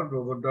মোর অ্যাবাউট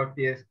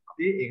robot.txt,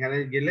 এখানে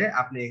গেলে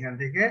আপনি এখান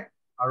থেকে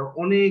আরো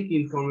অনেক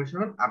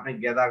ইনফরমেশন আপনি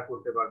গ্যাদার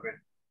করতে পারবেন।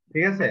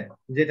 ঠিক আছে,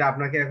 যেটা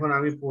আপনাকে এখন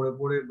আমি পড়ে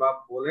পড়ে বা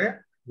বলে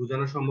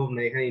বোঝানো সম্ভব না।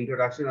 এখানে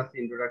ইন্ট্রোডাকশন আছে,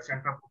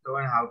 ইন্ট্রোডাকশনটা পড়তে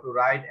পারেন। How to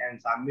right and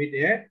submit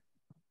A,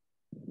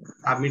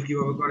 submit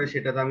কিভাবে করে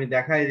সেটা তো আমি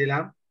দেখাই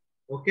দিলাম।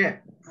 ওকে,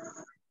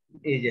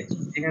 এই যে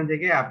এখান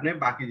থেকে আপনি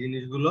বাকি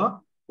জিনিসগুলো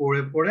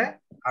পড়ে পড়ে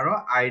আরো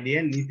আইডিয়া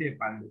নিতে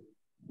পারবেন।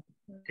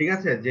 ঠিক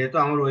আছে, যেহেতু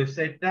আমার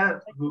ওয়েবসাইটটা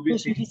খুবই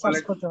বেশি সিম্পল। রিসার্চ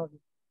করতে হবে,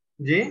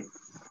 জি,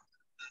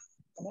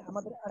 মানে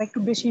আমাদের আরেকটু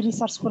বেশি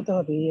রিসার্চ করতে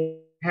হবে।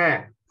 হ্যাঁ,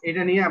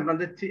 এটা নিয়ে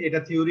আপনাদের এটা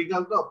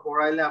থিওরিক্যাল, তো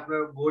পড়াইলে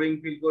আপনার বোরিং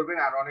ফিল করবেন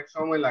আর অনেক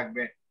সময়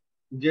লাগবে।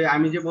 যে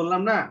আমি যে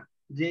বললাম না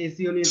যে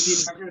এসইও নিয়ে 3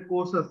 মাসের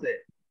কোর্স আছে,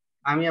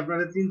 আমি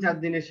আপনাদের 3-4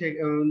 দিনে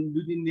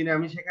 2-3 দিনে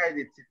আমি শেখাই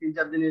দিচ্ছি,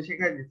 3-4 দিনে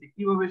শেখাই দিচ্ছি।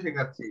 কিভাবে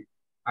শেখাচ্ছি?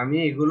 আমি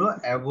এগুলো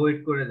অ্যাভয়েড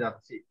করে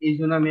যাচ্ছি, এই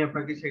জন্য আমি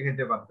আপনাকে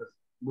শেখাতে পারতেছি।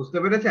 বুঝতে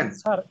পেরেছেন?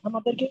 স্যার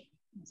আমাদেরকে,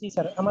 জি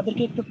স্যার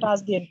আমাদেরকে একটু টাচ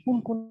দেন কোন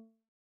কোন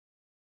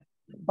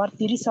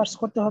বাড়তি রিসার্চ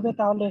করতে হবে,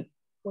 তাহলে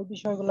ওই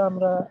বিষয়গুলো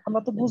আমরা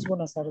আমরা তো বুঝবো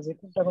না স্যার যে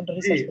কোনটা কোনটা জি,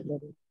 রিসার্চ করতে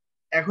হবে।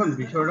 এখন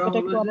বিষয়টা এটা হলো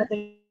একটু যে আমাদের।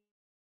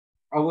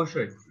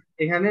 অবশ্যই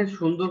এখানে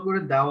সুন্দর করে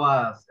দেওয়া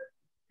আছে,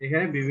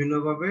 এখানে বিভিন্ন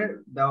ভাবে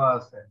দেওয়া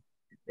আছে,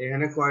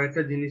 এখানে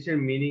কয়েকটা জিনিসের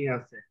মিনিং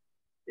আছে।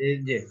 এই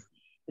যে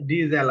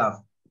disallow,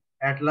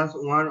 at last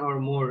one or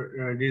more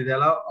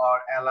disallow or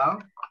allow,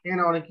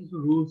 এখানে অনেক কিছু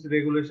রুলস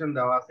রেগুলেশন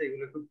দেওয়া আছে,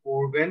 এগুলো একটু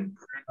পড়বেন,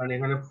 কারণ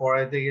এখানে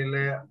পড়াইতে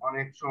গেলে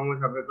অনেক সময়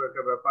সাপেক্ষ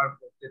একটা ব্যাপার,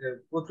 এটা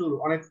প্রচুর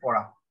অনেক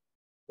পড়া।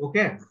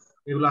 ওকে,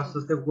 এগুলো আস্তে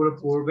আস্তে করে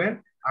পড়বেন।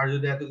 আর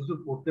যদি এত কিছু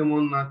পড়তে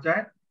মন না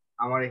চায়,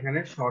 আমার এখানে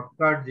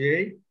শর্টকাট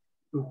যেই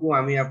টুকু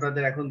আমি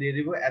আপনাদের এখন দিয়ে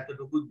দিব,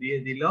 এতটুকু দিয়ে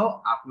দিলেও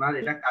আপনার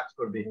এটা কাজ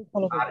করবে।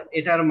 ফলো আর করবো।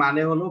 এটার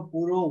মানে হলো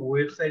পুরো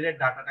ওয়েবসাইটের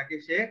ডাটাটাকে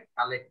সে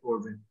কালেক্ট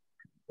করবে।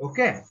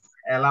 ওকে,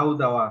 অ্যালাউ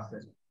দেওয়া আছে।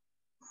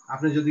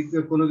 আপনি যদি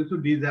কোনো কিছু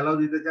ডিসঅ্যালাউ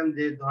দিতে চান,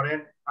 যে ধরেন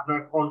আপনার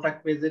কন্টাক্ট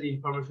পেজের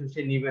ইনফরমেশন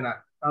সে নিবে না,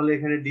 তাহলে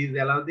এখানে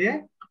ডিসঅ্যালাউ দিয়ে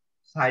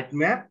সাইট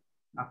ম্যাপ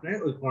আপনি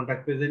ওই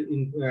কন্টাক্ট পেজের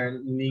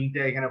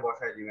লিংকটা এখানে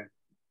বসায় দিবেন।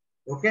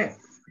 ওকে,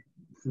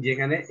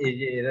 যেখানে এই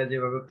যে এরা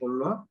যেভাবে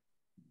করলো,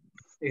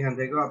 এখান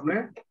থেকেও আপনি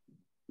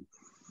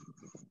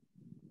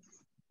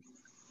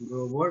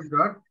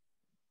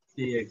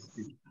robot.txt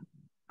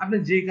আপনি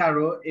যে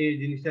কারো এই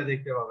জিনিসটা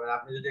দেখতে পাবেন।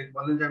 আপনি যদি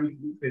বলেন যে আমি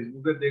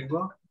ফেসবুকে দেখবো,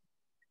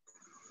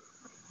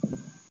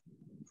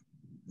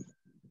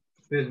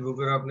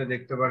 ফেসবুকে আপনি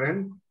দেখতে পারেন।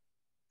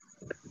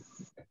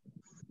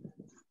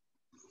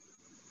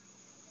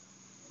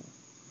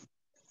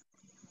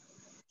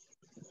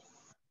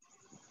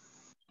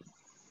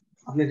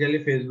 আপনি চাইলে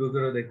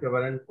ফেসবুকেরও দেখতে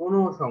পারেন, কোনো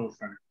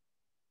সমস্যা নেই।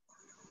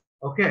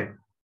 ওকে,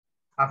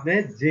 আপনি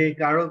যে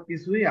কারো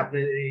কিছুই আপনি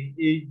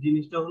এই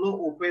জিনিসটা হলো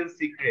ওপেন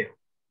সিক্রেট।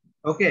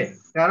 ওকে,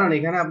 কারণ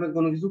এখানে আপনি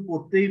কোনো কিছু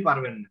করতেই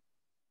পারবেন না।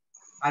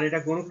 আর এটা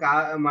কোনো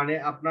মানে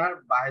আপনার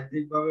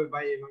বাহ্যিক ভাবে বা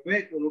এভাবে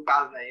কোনো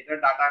কাজ নাই, এটা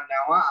ডাটা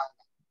নেওয়া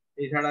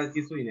এছাড়া আর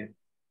কিছুই নেই।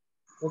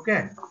 ওকে,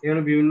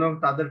 এখানে বিভিন্ন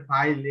তাদের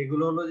ফাইল,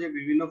 এগুলো হলো যে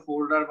বিভিন্ন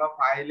ফোল্ডার বা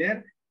ফাইলের,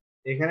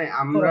 এখানে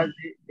আমরা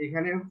যে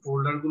এখানে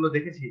ফোল্ডার গুলো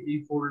দেখেছি, এই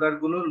ফোল্ডার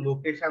গুলোর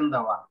লোকেশন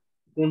দেওয়া,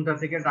 কোনটা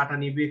থেকে ডাটা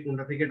নিবে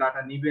কোনটা থেকে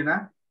ডাটা নিবে না,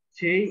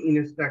 সেই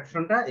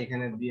ইনস্ট্রাকশনটা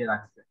এখানে দিয়ে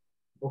রাখছে।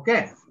 ওকে,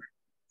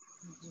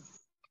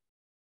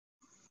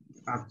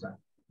 আচ্ছা,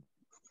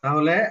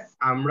 তাহলে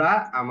আমরা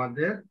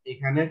আমাদের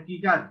এখানে কি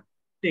কাজ,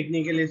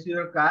 টেকনিক্যাল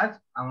এসইও কাজ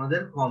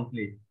আমাদের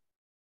কমপ্লিট।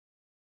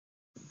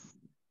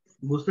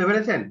 বুঝতে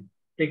পেরেছেন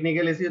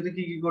টেকনিক্যাল এসইও তে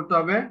কি কি করতে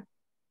হবে?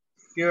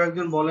 কেউ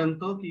একজন বলেন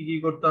তো কি কি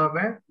করতে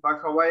হবে, বা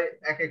সবাই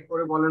এক এক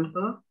করে বলেন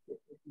তো।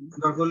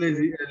 দরকার হলে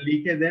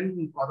লিখে দেন,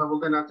 কথা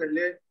বলতে না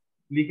চাইলে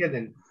লিখে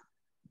দেন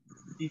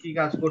কি কি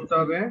কাজ করতে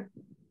হবে।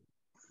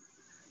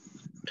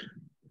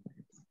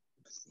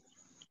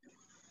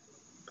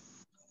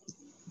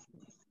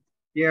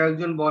 কেউ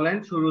একজন বলেন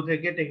শুরু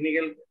থেকে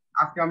টেকনিক্যাল,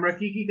 আজকে আমরা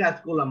কি কি কাজ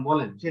করলাম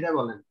বলেন, সেটা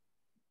বলেন।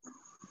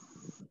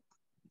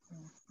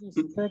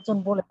 একজন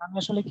বলে, আমি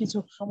আসলে কিছু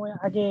সময়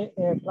আগে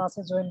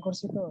ক্লাসে জয়েন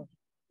করছি তো।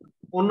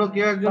 অন্য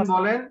কেউ একজন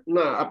বলেন।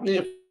 না, আপনি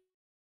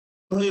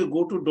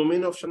গো টু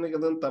ডোমেইন অপশনে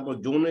গেলেন, তারপর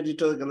জোন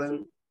এডিটর গেলেন,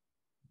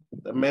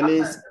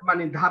 ম্যানেজ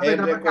মানে ধাপে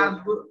ধাপে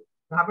কাজগুলো,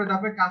 ধাপে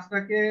ধাপে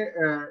কাজটাকে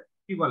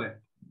কি বলে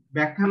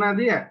ব্যাখ্যা না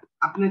দিয়ে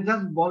আপনি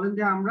জাস্ট বলেন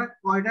যে আমরা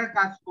কয়টা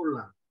কাজ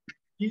করলাম,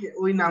 কি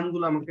ওই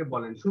নামগুলো আমাকে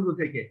বলেন শুরু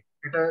থেকে।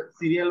 এটা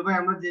সিরিয়াল বাই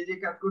আমরা যে যে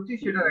কাজ করছি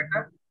সেটার একটা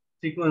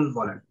সিকোয়েন্স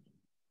বলেন।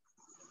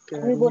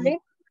 আমি বলি,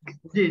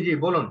 জি জি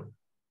বলুন,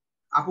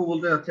 আপু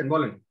বলতে যাচ্ছেন,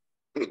 বলেন।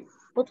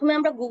 প্রথমে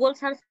আমরা গুগল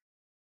সার্চ,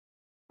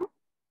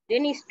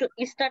 দেন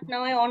স্টার্ট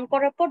নামে অন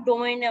করার পর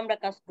ডোমেইনে আমরা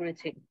কাজ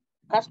করেছি,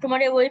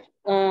 কাস্টমারের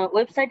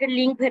ওয়েবসাইটের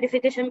লিংক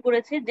ভেরিফিকেশন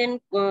করেছি, দেন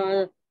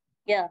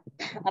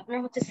আপনার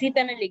হচ্ছে সি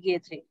প্যানেলে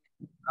গিয়েছে,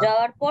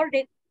 যাওয়ার পর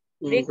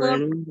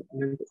রেকর্ড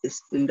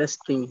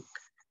ইন্ডাস্ট্রি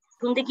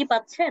শুনতে কি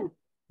পাচ্ছেন?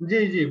 জি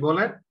জি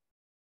বলেন।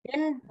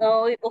 দেন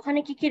ওখানে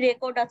কি কি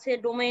রেকর্ড আছে,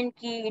 ডোমেইন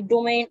কি,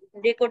 ডোমেইন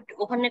রেকর্ড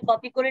ওখানে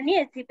কপি করে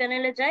নিয়ে সি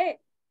প্যানেলে যায়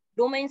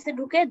ডোমেইনসে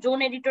ঢুকে জোন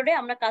এডিটরে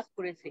আমরা কাজ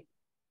করেছি।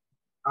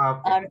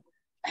 আর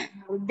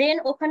দেন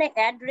ওখানে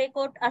অ্যাড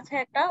রেকর্ড আছে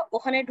একটা,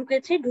 ওখানে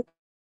ঢুকেছি,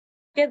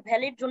 ঢুকে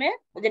ভ্যালিড জোনে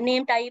যে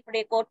নেম টাইপ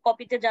রেকর্ড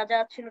কপিতে যা যা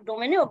ছিল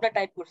ডোমেইনে ওটা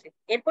টাইপ করছি।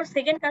 এরপর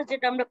সেকেন্ড কাজ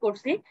যেটা আমরা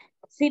করছি,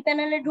 সি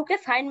প্যানেলে ঢুকে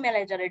ফাইন্ড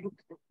ম্যানেজারে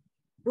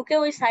ঢুকে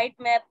ওই সাইট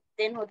ম্যাপ,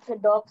 দেন হচ্ছে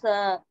ডক্স,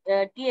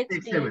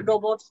 টিএক্সটি,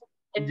 রোবটস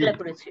এগুলা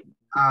করেছি।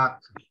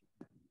 আচ্ছা,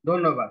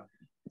 ধন্যবাদ।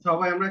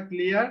 সবাই আমরা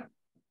ক্লিয়ার?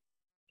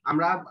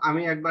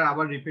 আমি একবার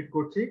আবার রিপিট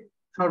করছি।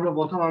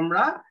 সর্বপ্রথম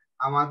আমরা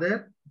আমাদের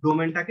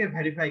ডোমেনটাকে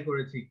ভেরিফাই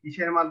করেছি,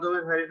 কিসের মাধ্যমে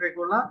ভেরিফাই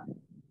করলাম?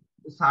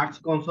 সার্চ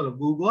কনসোল,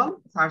 গুগল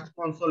সার্চ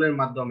কনসোলের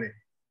মাধ্যমে।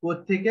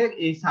 কোত্থেকে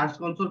এই সার্চ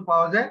কনসোল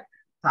পাওয়া যায়?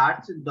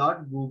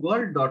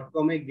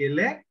 search.google.com এ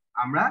গেলে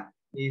আমরা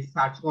এই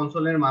সার্চ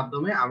কনসোলের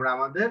মাধ্যমে আমরা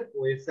আমাদের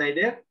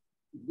ওয়েবসাইটের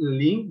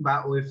লিংক বা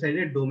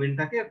ওয়েবসাইটের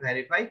ডোমেনটাকে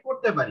ভেরিফাই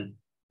করতে পারি।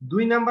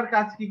 2 নাম্বার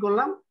কাজ কি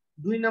করলাম?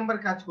 2 নাম্বার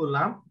কাজ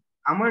করলাম,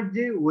 আমার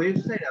যে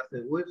ওয়েবসাইট আছে,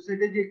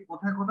 ওয়েবসাইটে যে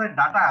কোথায় কোথায়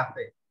ডাটা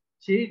আছে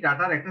সেই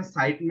ডাটার একটা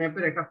সাইট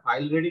ম্যাপের একটা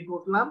ফাইল রেডি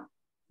করলাম,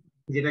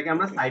 যেটাকে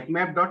আমরা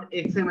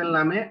sitemap.xml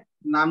নামে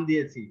নাম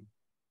দিয়েছি,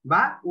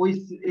 বা ওই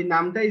এই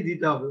নামটাই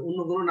দিতে হবে, অন্য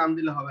কোনো নাম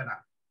দিলে হবে না।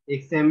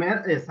 xml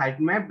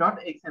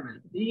sitemap.xml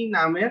এই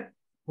নামের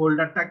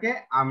ফোল্ডারটাকে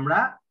আমরা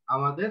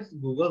আমাদের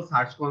গুগল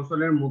সার্চ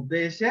কনসোলের মধ্যে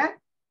এসে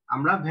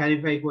আমরা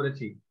ভেরিফাই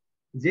করেছি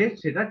যে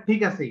সেটা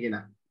ঠিক আছে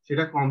কিনা।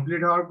 সেটা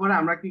কমপ্লিট হওয়ার পরে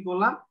আমরা কি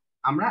করলাম,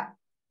 আমরা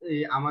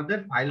আমাদের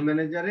ফাইল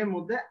ম্যানেজারের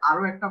মধ্যে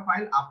আরো একটা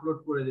ফাইল আপলোড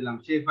করে দিলাম।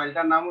 সেই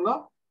ফাইলটার নাম হলো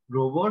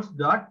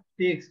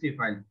robots.txt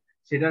ফাইল।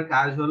 সেটার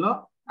কাজ হলো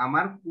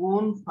আমার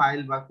কোন ফাইল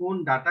বা কোন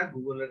ডাটা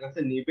গুগলের কাছে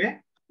নিবে,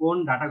 কোন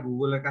ডাটা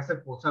গুগলের কাছে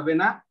পৌঁছাবে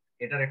না,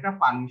 এটার একটা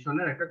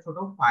পারমিশনের একটা ছোট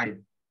ফাইল।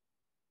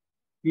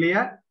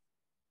 ক্লিয়ার?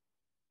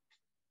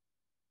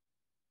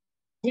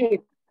 জি।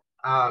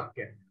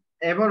 ওকে,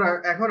 এবার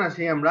এখন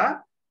আসি আমরা,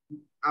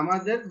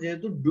 আমাদের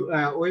যেহেতু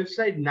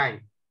ওয়েবসাইট নাই,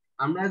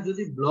 আমরা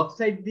যদি ব্লগ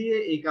সাইট দিয়ে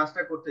এই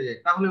কাজটা করতে যাই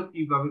তাহলে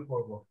কিভাবে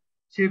করব,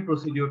 সেই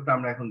প্রসিডিওরটা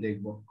আমরা এখন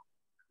দেখব।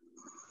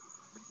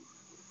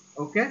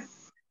 ওকে,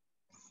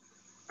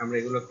 আমরা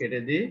এগুলো কেটে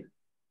দিই,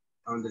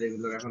 আমাদের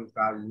এগুলোর এখন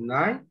কাজ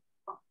নাই।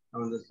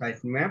 আমাদের সাইট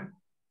ম্যাপ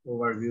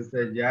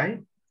ওভারভিউতে যাই,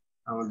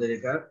 আমাদের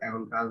এটার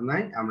এখন কাজ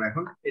নাই, আমরা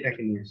এখন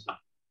এটাকে নিয়ে আসি।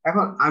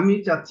 এখন আমি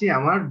চাচ্ছি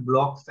আমার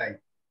ব্লগ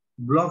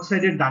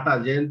সাইটের ডাটা,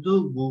 যেহেতু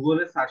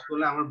গুগলে সার্চ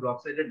করলে আমার ব্লগ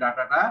সাইটের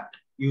ডাটাটা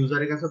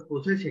ইউজারের কাছে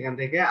পৌঁছে, সেখান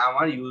থেকে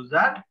আমার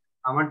ইউজার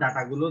আমার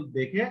ডাটাগুলো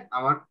দেখে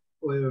আমার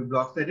ওই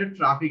ব্লগ সাইটে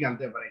ট্রাফিক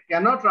আনতে পারে।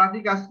 কেন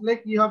ট্রাফিক আসলে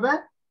কি হবে,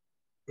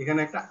 এখানে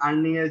একটা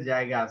আর্নিং এর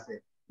জায়গা আছে।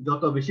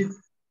 যত বেশি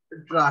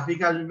ট্রাফিক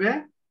আসবে,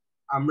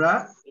 আমরা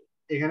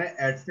এখানে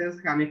অ্যাডসেন্স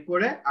কানেক্ট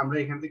করে আমরা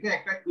এখান থেকে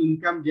একটা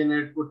ইনকাম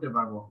জেনারেট করতে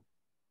পারবো।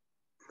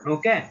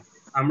 ওকে,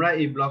 আমরা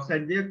এই ব্লগ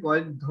সাইট দিয়ে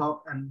কয়েক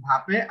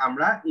ধাপে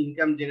আমরা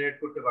ইনকাম জেনারেট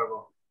করতে পারবো।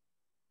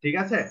 ঠিক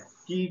আছে,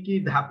 কি কি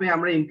ধাপে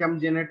আমরা ইনকাম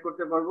জেনারেট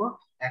করতে পারবো?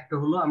 একটা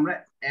হলো আমরা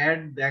অ্যাড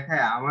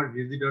দেখায় আমার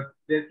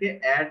ভিজিটরদেরকে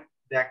অ্যাড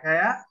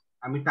দেখায়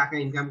আমি টাকা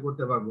ইনকাম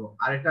করতে পারবো।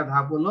 আরেকটা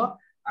ধাপ হলো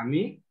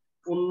আমি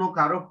অন্য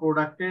কারো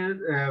প্রোডাক্টের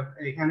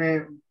এখানে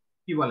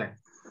কি বলে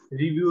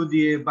রিভিউ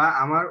দিয়ে, বা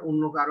আমার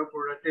অন্য কারো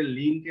প্রোডাক্টের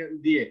লিংক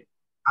দিয়ে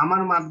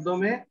আমার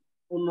মাধ্যমে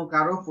অন্য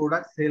কারো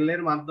প্রোডাক্ট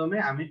সেলের মাধ্যমে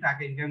আমি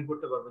টাকা ইনকাম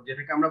করতে পারবো,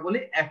 যেটাকে আমরা বলি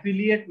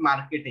অ্যাফিলিয়েট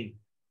মার্কেটিং।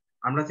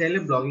 আমরা চাইলে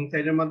ব্লগিং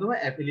সাইটের মাধ্যমে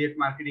অ্যাফিলিয়েট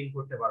মার্কেটিং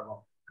করতে পারবো।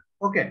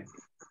 ওকে,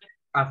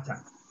 আচ্ছা,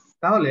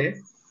 তাহলে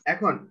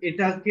এখন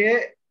এটাকে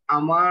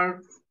আমার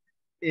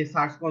এই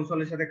সার্চ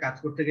কনসোলের সাথে কাজ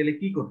করতে গেলে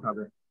কি করতে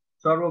হবে?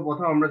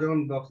 সর্বপ্রথম আমরা যখন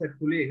ব্লগ সাইট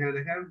খুলি, এখানে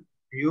দেখেন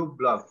ভিউ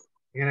ব্লগ,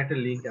 এখানে একটা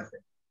লিংক আছে।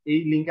 এই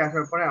লিংকে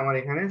আসার পরে আমার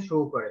এখানে শো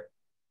করে,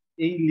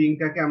 এই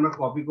লিংকটাকে আমরা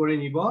কপি করে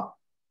নিব,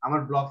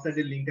 আমার ব্লগ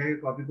সাইটের লিংকটাকে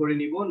কপি করে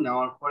নিব।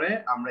 নেওয়ার পরে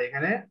আমরা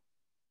এখানে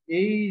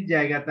এই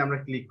জায়গাতে আমরা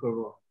ক্লিক করব।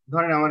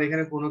 ধরেন আমার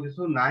এখানে কোনো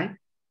কিছু নাই।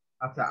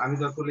 আচ্ছা, আমি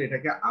দরকার হলে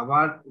এটাকে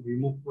আবার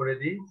রিমুভ করে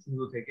দিই,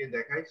 শুরু থেকে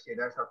দেখাই,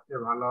 সেটা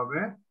সবচেয়ে ভালো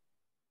হবে।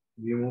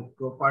 Remove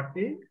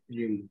property,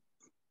 remove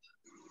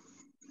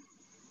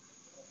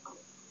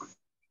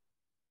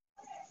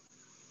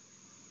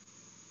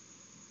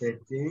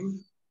setting.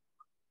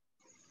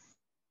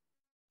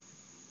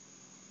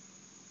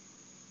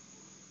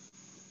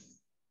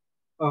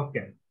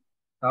 ওকে,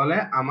 তাহলে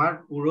আমার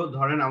পুরো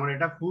ধরেন আমার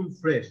এটা ফুল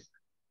ফ্রেশ,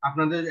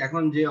 আপনাদের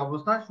এখন যে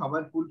অবস্থা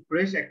সবার ফুল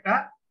ফ্রেশ একটা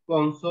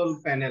কনসোল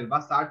প্যানেল বা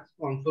সার্চ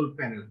কনসোল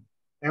প্যানেল।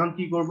 এখন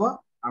কি করব,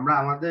 আমরা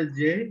আমাদের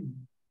যে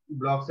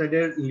ব্লগ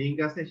সাইটের লিংক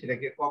আছে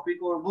সেটাকে কপি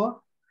করব।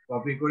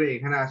 কপি করে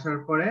এখানে আসার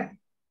পরে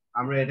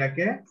আমরা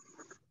এটাকে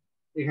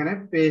এখানে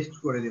পেস্ট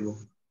করে দিব।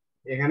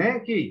 এখানে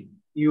কি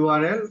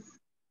ইউআরএল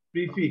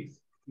প্রিফিক্স,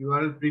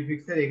 ইউআরএল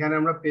প্রিফিক্সের এখানে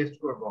আমরা পেস্ট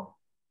করব।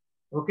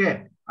 ওকে,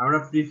 আমরা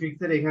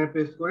প্রিফিক্সের এখানে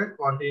পেস্ট করে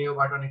কন্টিনিউ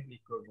বাটনে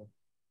ক্লিক করব।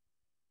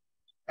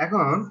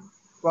 এখন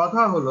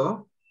কথা হলো,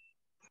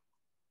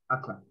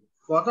 আচ্ছা,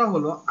 কথা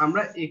হলো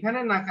আমরা এখানে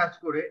না কাজ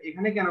করে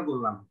এখানে কেন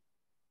করলাম?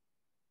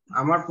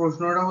 আমার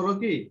প্রশ্নটা হলো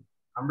কি,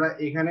 আমরা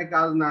এখানে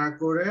কাজ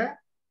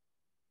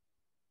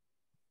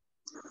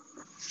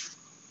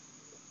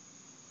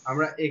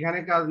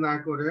না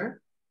করে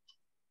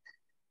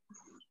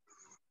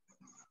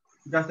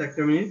জাস্ট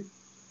একটা মিনিট,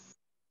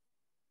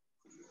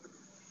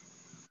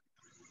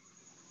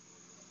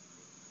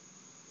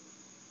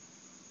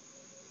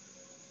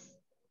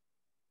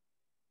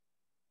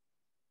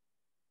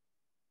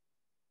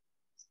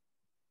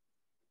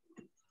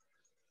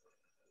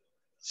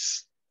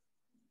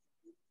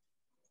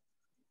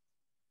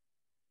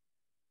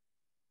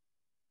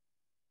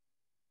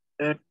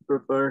 Add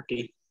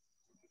property.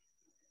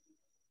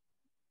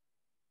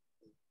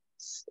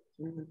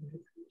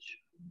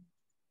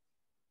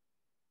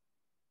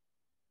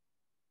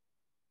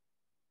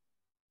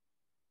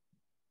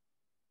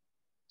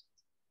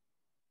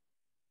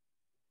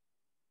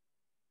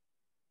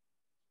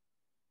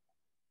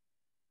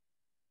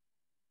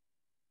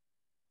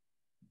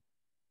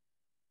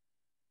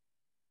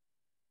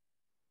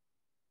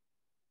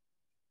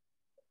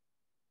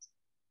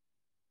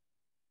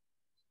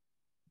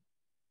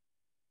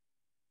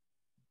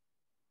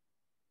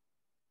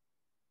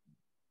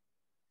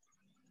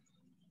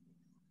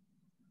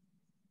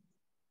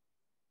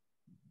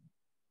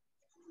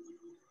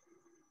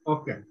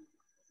 ওকে,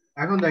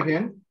 এখন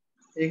দেখেন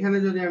এখানে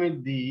যদি আমি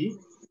দিই,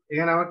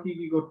 এখানে আমার কি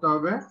কি করতে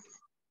হবে,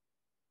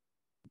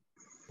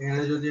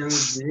 এখানে যদি আমি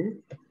দিই,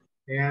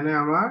 এখানে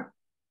আমার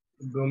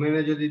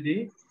ডোমেনে যদি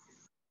দিই,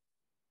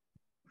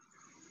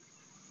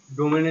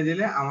 ডোমেনে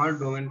দিলে আমার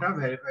ডোমেনটা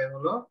ভেরিফাই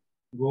হলো।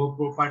 গো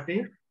প্রপার্টি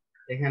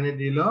এখানে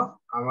দিল,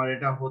 আমার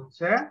এটা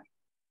হচ্ছে,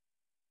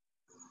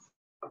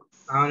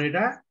 আমার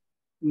এটা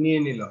নিয়ে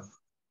নিল।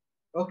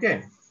 ওকে,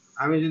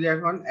 আমি যদি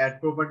এখন অ্যাড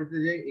প্রপার্টিতে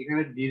যাই,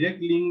 এখানে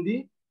ডিরেক্ট লিংক দিই,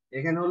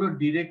 এখানে হলো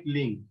ডিরেক্ট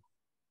লিংক,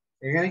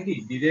 এখানে কি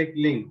ডিরেক্ট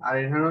লিংক, আর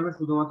এখানে হলো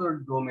শুধুমাত্র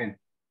ডোমেন।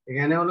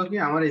 এখানে হলো কি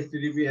আমার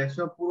HTTPS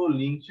সহ পুরো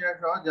লিংক শেয়ার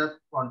সহ জাস্ট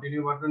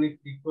কন্টিনিউ বাটনে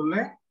ক্লিক করলে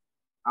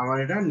আমার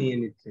এটা নিয়ে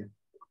নিচ্ছে।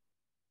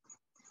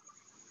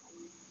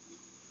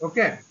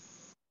 ওকে,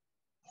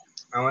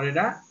 আমার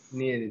এটা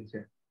নিয়ে নিচ্ছে।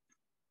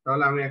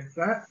 তাহলে আমি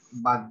একটা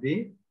বাদ দিই।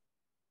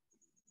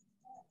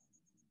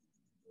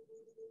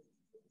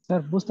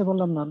 স্যার বুঝতে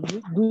পারলাম না,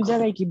 দুই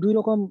জায়গায় কি দুই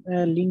রকম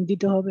লিংক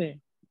দিতে হবে?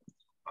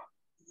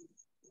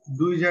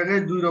 দুই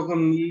জায়গায় দুই রকম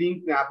লিংক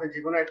না, আপনি যে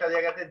কোনো একটা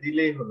জায়গাতে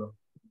দিলেই হলো।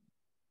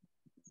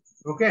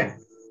 ওকে,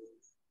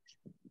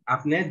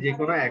 আপনি যে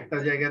কোনো একটা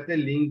জায়গাতে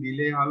লিংক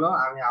দিলেই হলো।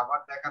 আমি আবার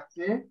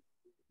দেখাচ্ছি,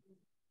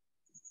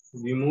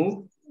 রিমুভ।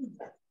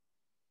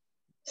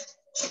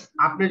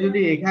 আপনি যদি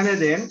এখানে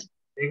দেন,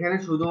 এখানে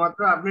শুধুমাত্র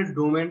আপনি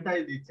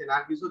ডোমেনটাই দিচ্ছেন,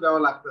 আর কিছু দেওয়া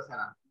লাগতেছে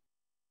না।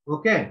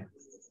 ওকে,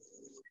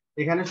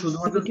 এখানে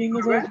শুধুমাত্র কি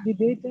করবেন,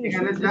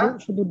 এখানে যা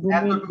শুধু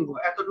ডোমেইন দিব।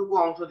 এতটুকু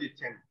অংশ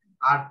দিচ্ছেন,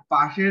 আর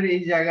পাশের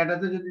এই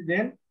জায়গাটাতে যদি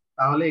দেন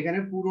তাহলে এখানে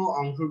পুরো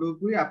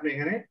অংশটুকুই আপনি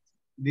এখানে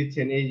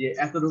দিচ্ছেন। এই যে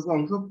এতটুকু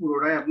অংশ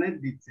পুরোটাই আপনি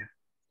দিচ্ছেন।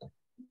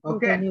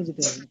 ওকে, নিয়ে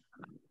যেতে হবে।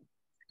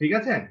 ঠিক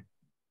আছে।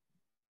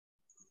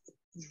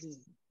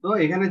 তো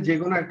এখানে যে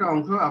কোনো একটা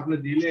অংশ আপনি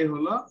দিলেই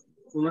হলো,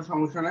 কোনো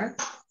সমস্যা নাই।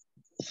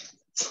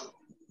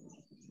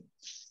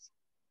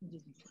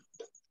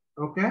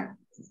 ওকে,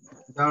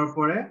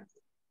 তারপরে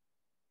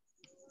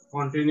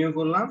কন্টিনিউ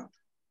করলাম,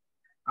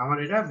 আমার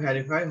এটা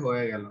ভেরিফাই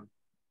হয়ে গেল,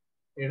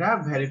 এটা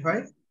ভেরিফাই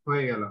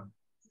হয়ে গেল।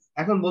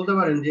 এখন বলতে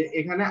পারেন যে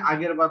এখানে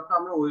আগের বার তো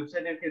আমরা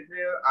ওয়েবসাইটের ক্ষেত্রে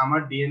আমার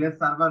ডিএনএস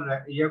সার্ভার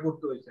ইয়া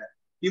করতে হয়েছে,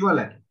 কি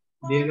বলে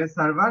ডিএনএস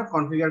সার্ভার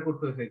কনফিগার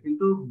করতে হয়েছে,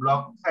 কিন্তু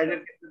ব্লগ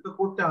সাইটের ক্ষেত্রে তো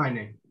করতে হয়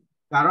নাই,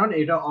 কারণ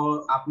এটা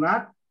আপনার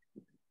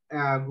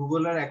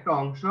গুগলের একটা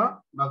অংশ,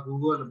 বা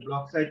গুগল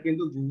ব্লগ সাইট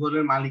কিন্তু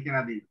গুগলের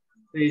মালিকানা দিই,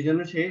 তো এই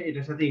জন্য সে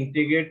এটার সাথে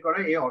ইন্টিগ্রেট করে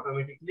এ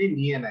অটোমেটিকলি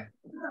নিয়ে নেয়,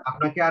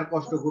 আপনাকে আর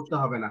কষ্ট করতে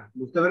হবে না।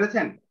 বুঝতে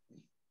পেরেছেন?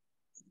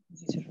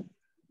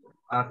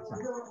 আচ্ছা,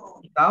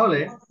 তাহলে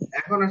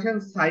এখন আসেন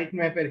সাইট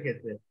ম্যাপের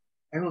ক্ষেত্রে।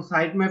 এখন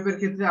সাইট ম্যাপের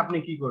ক্ষেত্রে আপনি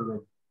কি করবেন?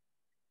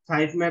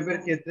 সাইট ম্যাপের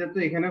ক্ষেত্রে তো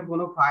এখানে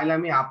কোনো ফাইল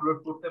আমি আপলোড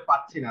করতে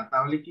পারছি না,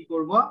 তাহলে কি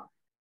করব,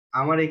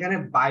 আমার এখানে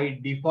বাই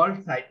ডিফল্ট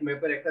সাইট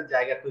ম্যাপের একটা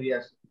জায়গা তৈরি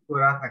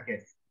করা থাকে।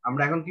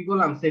 আমরা এখন কি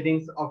করলাম,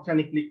 সেটিংস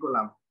অপশনে ক্লিক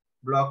করলাম,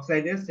 ব্লগ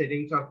সাইটের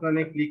সেটিংস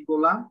অপশনে ক্লিক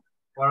করলাম,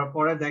 করার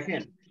পরে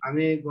দেখেন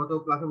আমি গত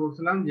ক্লাসে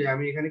বলছিলাম যে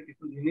আমি এখানে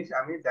কিছু জিনিস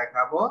আমি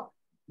দেখাবো,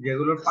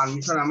 যেগুলোর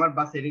পারমিশন আমার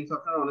বা সেটিংস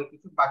অপশনে অনেক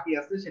কিছু বাকি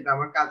আছে, সেটা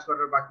আমার কাজ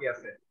করার বাকি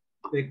আছে।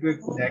 তো একটু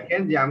একটু দেখেন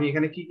যে আমি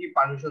এখানে কি কি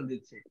পারমিশন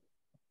দিচ্ছি,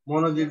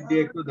 মনোযোগ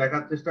দিয়ে একটু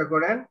দেখার চেষ্টা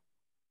করেন।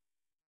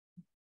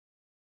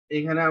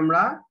 এখানে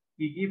আমরা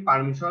কি কি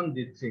পারমিশন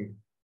দিচ্ছি,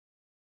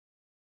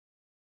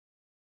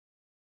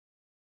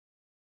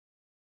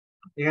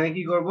 এখানে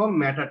কি করব,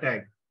 মেটা ট্যাগ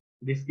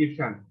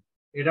ডেসক্রিপশন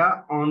এটা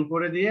অন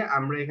করে দিয়ে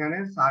আমরা এখানে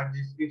সার্চ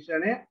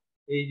ডেসক্রিপশনে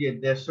এই যে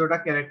 150টা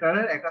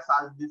ক্যারেক্টারের একটা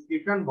সার্চ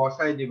ডেসক্রিপশন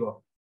বসাই দিব।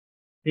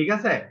 ঠিক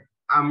আছে,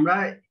 আমরা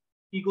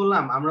কি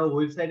করলাম, আমরা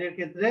ওয়েবসাইটের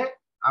ক্ষেত্রে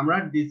আমরা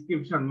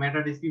ডেসক্রিপশন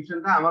মেটা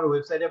ডেসক্রিপশনটা আমার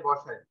ওয়েবসাইটে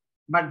বসাই,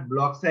 বাট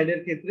ব্লগ সাইটের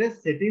ক্ষেত্রে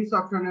সেটিংস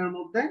অপশনের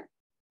মধ্যে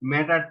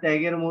মেটা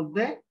ট্যাগের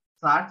মধ্যে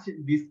সার্চ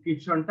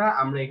ডেসক্রিপশনটা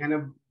আমরা এখানে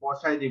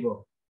বসাই দিব।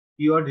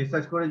 কিওয়ার্ড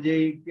রিসার্চ করে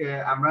যেই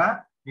আমরা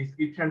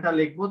ডেসক্রিপশনটা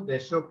লিখবো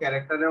 150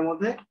 ক্যারেক্টারের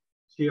মধ্যে,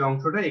 সেই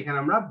অংশটা এখানে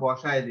আমরা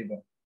বসায় দিব।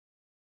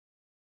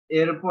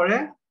 এরপরে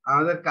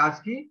আমাদের কাজ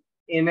কি,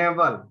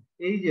 এনেবল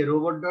এই যে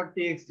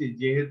robot.txt,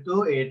 যেহেতু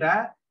এটা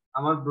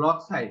আমার ব্লগ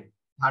সাইট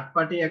থার্ড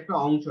পার্টি একটা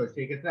অংশ,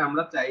 সেক্ষেত্রে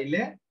আমরা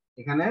চাইলে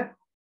এখানে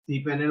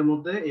সিপ্যানের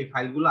মধ্যে এই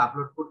ফাইলগুলো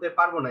আপলোড করতে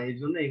পারবো না, এই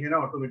জন্য এখানে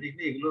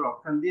অটোমেটিকলি এগুলোর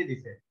অপশন দিয়ে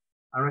দিছে।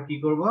 আমরা কি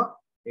করব,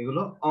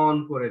 এগুলো অন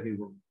করে দিব,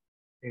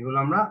 এগুলো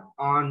আমরা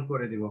অন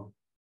করে দিব।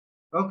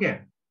 ওকে,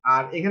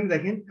 আর এখানে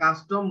দেখেন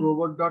কাস্টম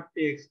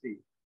robot.txt,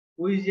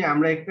 ওই যে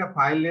আমরা একটা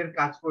ফাইলের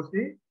কাজ করছি,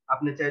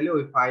 আপনি চাইলে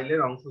ওই ফাইলের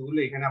অংশগুলো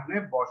এখানে আপনি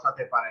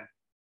বসাতে পারেন।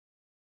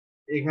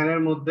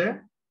 এখানের মধ্যে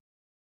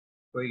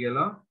হয়ে গেল,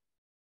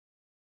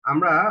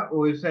 আমরা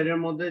ওয়েবসাইটের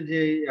মধ্যে যে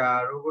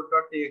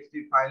robot.txt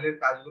ফাইলের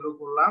কাজগুলো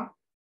করলাম,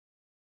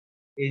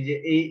 এই যে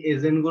এই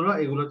এজেন্ট গুলো,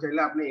 এগুলো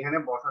চাইলে আপনি এখানে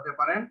বসাতে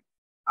পারেন,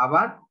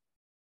 আবার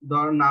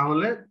না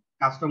হলে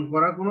কাস্টম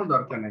করার কোনো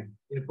দরকার নেই।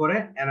 এরপরে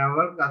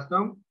enable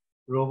custom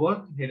robot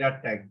header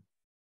tag,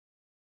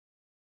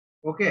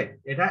 ওকে,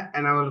 এটা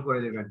এনাবল করে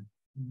দিবেন।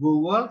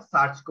 Google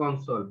search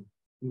console,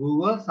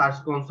 Google search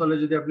কনসোলে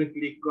যদি আপনি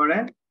ক্লিক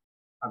করেন,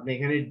 আপনি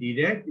এখানে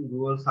ডিরেক্ট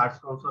গুগল সার্চ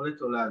কনসোলে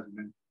চলে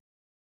আসবেন।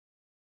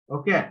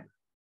 ওকে,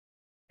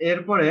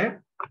 এরপরে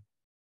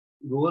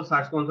গুগল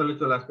সার্চ কনসোলে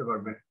চলে আসতে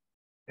পারবেন।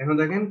 এখন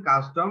দেখেন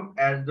কাস্টম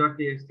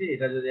ads.txt,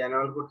 এটা যদি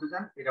এনেবল করতে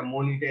চান, এটা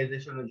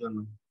মনিটাইজেশনের জন্য।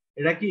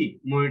 এটা কি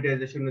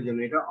মনিটাইজেশনের জন্য,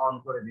 এটা অন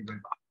করে দিবেন।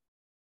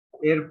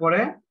 এরপরে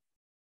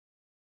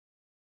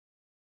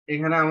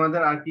এখানে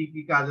আমাদের আর কি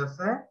কি কাজ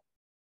আছে,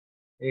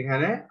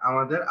 এখানে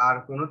আমাদের আর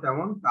কোনো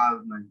তেমন কাজ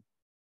নাই।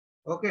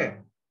 ওকে,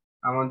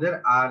 আমাদের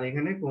আর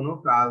এখানে কোনো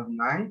কাজ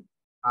নাই।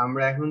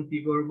 আমরা এখন কি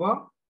করব,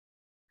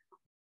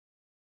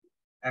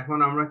 এখন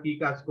আমরা কি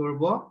কাজ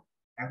করব,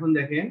 এখন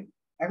দেখেন,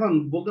 এখন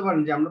বলতে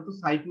পারেন যে আমরা তো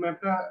সাইট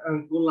ম্যাপটা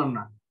করলাম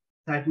না,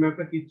 সাইট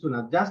ম্যাপটা কিচ্ছু না,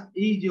 জাস্ট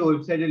এই যে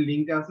ওয়েবসাইটের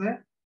লিংক আছে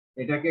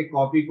এটাকে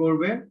কপি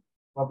করবে,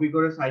 কপি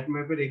করে সাইট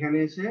ম্যাপের এখানে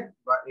এসে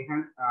বা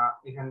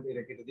এখান থেকে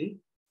এটা কেটে দিই,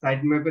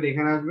 সাইট ম্যাপের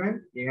এখানে আসবেন,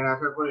 এখানে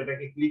আসার পর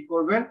এটাকে ক্লিক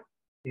করবেন,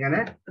 এখানে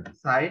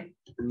সাইট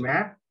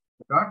ম্যাপ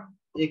ডট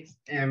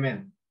এক্সএমএল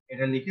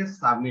এটা লিখে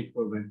সাবমিট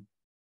করবেন।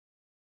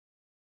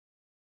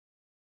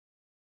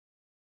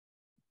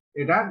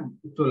 এটা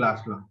চলে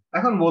আসলো।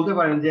 এখন বলতে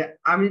পারেন যে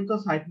আমি তো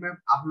সাইট ম্যাপ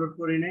আপলোড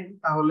করি নাই,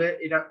 তাহলে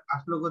এটা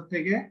আসলো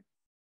কোত্থেকে?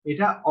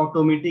 এটা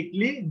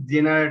অটোমেটিকলি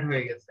জেনারেট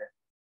হয়ে গেছে।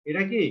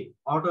 এটা কি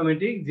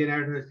অটোমেটিক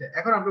জেনারেট হয়েছে।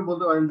 এখন আপনি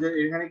বলতে পারেন যে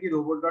এখানে কি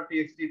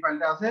robot.txt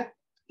ফাইলটা আছে,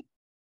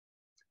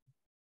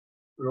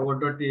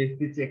 robot.txt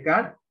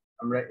চেকার,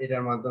 আমরা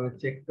এটার মাধ্যমে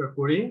চেক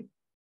করি।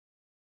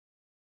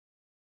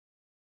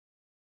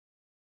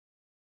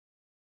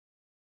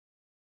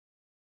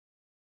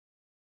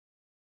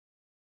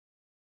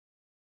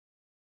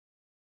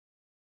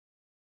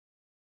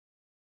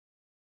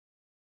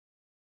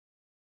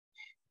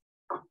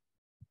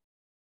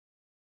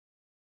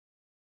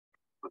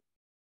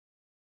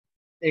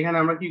 এখানে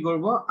আমরা কি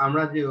করব,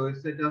 আমরা যে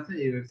ওয়েবসাইট আছে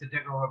এই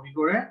ওয়েবসাইটটাকে কপি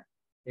করে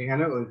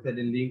এখানে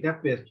ওয়েবসাইটের লিংকটা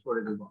পেস্ট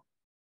করে দেব।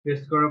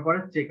 পেস্ট করার পরে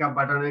চেকআপ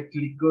বাটনে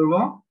ক্লিক করব।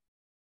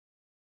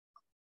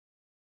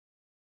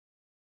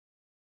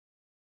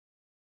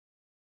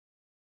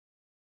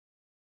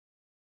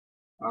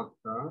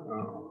 আচ্ছা,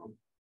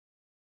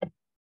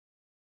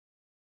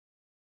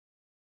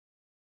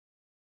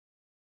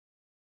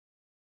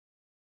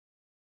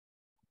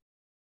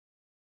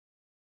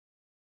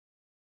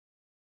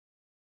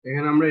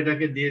 এখানে আমরা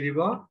এটাকে দিয়ে দিব,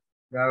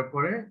 দেওয়ার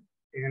পরে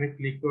এখানে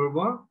ক্লিক করব।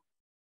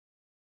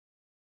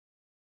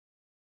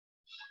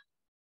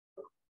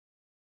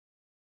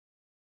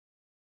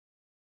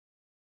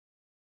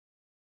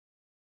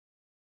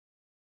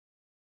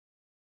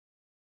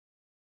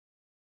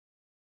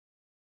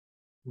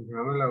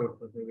 ঝামেলা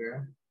করতেছে।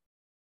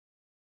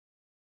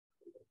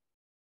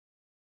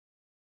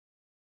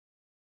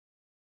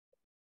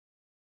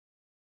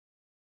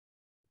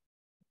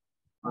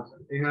 আচ্ছা,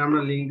 এখানে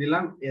আমরা লিংক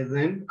দিলাম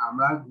এজেন্ট,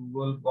 আমরা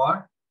গুগল বট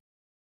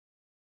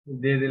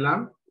দিয়ে দিলাম,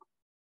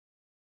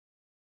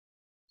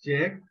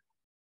 চেক,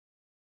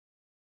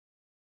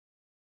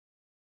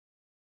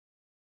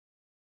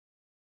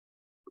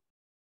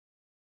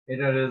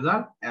 এটা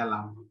রেজাল্ট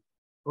এলাম।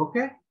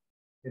 ওকে,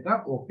 এটা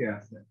ওকে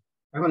আছে।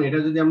 এখন এটা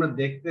যদি আমরা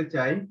দেখতে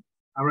চাই,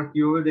 আমরা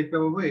কিভাবে দেখতে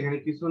পাবো? এখানে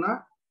কিছু না,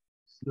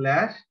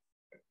 স্ল্যাশ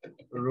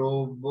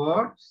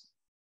robots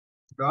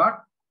ডট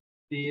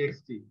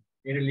টিএক্সটি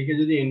এটা লিখে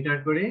যদি এন্টার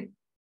করি,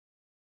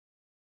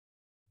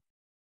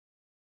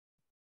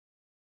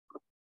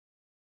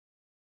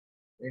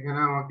 এখানে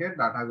আমাকে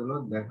ডাটাগুলো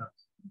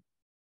দেখাচ্ছে,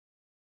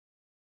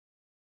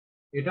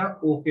 এটা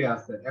ওকে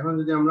আছে। এখন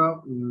যদি আমরা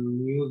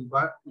নিউজ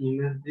বা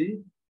ইমেজ দিই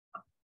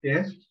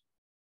টেস্ট,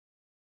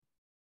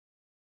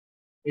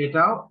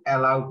 এটাও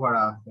অ্যালাউ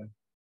করা আছে।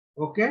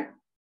 ওকে,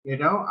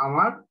 এটাও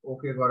আমার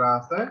ওকে করা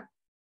আছে।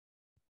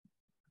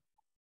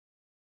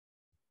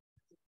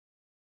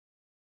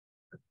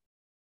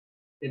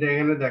 এটা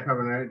এখানে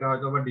দেখাবে না, এটা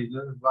হয়তো বা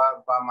ডিজাইন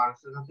বা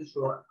মানুষের কাছে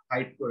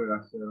হাইড করে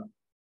রাখছে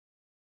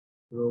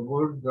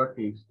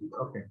robot.txt।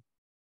 ওকে,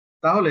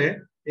 তাহলে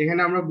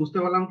এখানে আমরা বুঝতে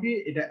পারলাম কি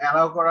এটা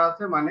অ্যালাউ করা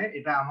আছে, মানে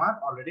এটা আমার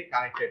অলরেডি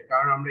কানেক্টেড।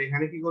 কারণ আমরা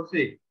এখানে কি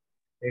করছি,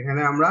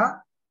 এখানে আমরা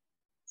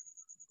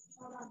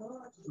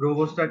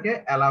রোবটসটাকে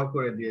অ্যালাউ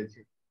করে দিয়েছি।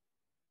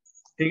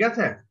 ঠিক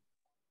আছে,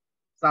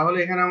 তাহলে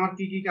এখানে আমার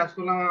কি কি কাজ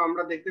করলাম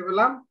আমরা দেখতে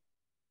পেলাম।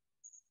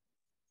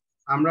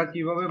 আমরা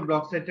কিভাবে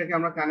ব্লক সাইটটাকে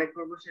আমরা কানেক্ট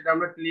করব সেটা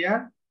আমরা ক্লিয়ার।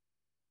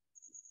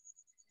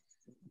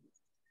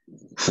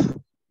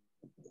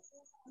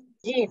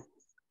 জি,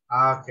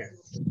 ওকে,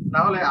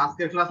 তাহলে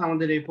আজকের ক্লাস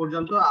আমাদের এই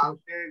পর্যন্ত।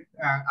 আজকে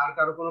আর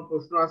কারো কোনো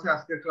প্রশ্ন আছে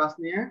আজকের ক্লাস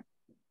নিয়ে?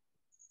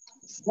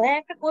 ভাই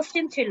একটা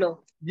কোশ্চেন ছিল।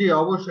 জি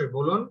অবশ্যই,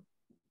 বলুন।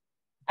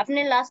 আপনি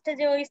লাস্টে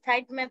যে ওই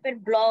সাইট ম্যাপের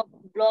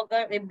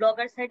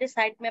ব্লগার সাইটে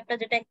সাইট ম্যাপটা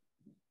যেটা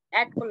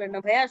অ্যাড করলেন না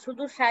ভাইয়া,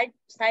 শুধু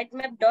সাইট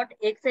ম্যাপ ডট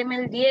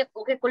এক্সএমএল দিয়ে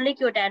ওকে করলেই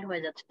কি ওটা অ্যাড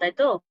হয়ে যাচ্ছে, তাই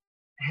তো?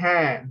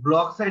 হ্যাঁ,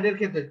 ব্লক সাইটের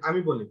ক্ষেত্রে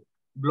আমি বলি,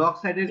 ব্লক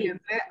সাইটের জি।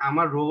 ক্ষেত্রে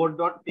আমার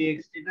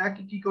robot.txt টা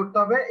কি করতে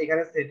হবে,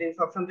 এখানে সেটিংস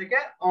অপশন থেকে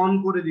অন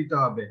করে দিতে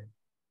হবে।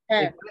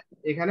 হ্যাঁ,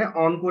 এখানে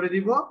অন করে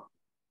দিব।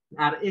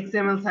 আর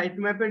এক্সএমএল সাইট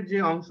ম্যাপের যে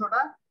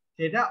অংশটা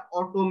সেটা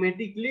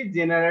অটোমেটিকলি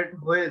জেনারেট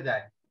হয়ে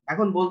যায়।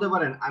 এখন বলতে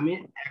পারেন আমি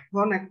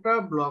এখন একটা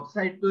ব্লগ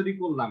সাইট তৈরি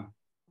করলাম,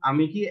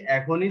 আমি কি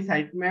এখনই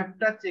সাইট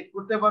ম্যাপটা চেক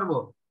করতে পারবো?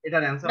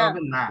 এটার অ্যান্সার না।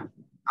 হবে না।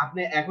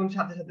 আপনি এখন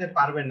সাথে সাথে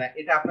পারবেন না,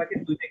 এটা আপনাকে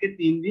 2 থেকে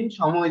 3 দিন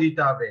সময়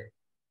দিতে হবে।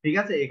 ঠিক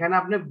আছে, এখানে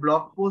আপনি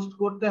ব্লগ পোস্ট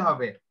করতে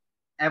হবে,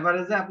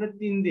 এভারেজে আপনি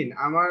 3 দিন,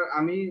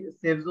 আমি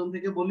সেফ জোন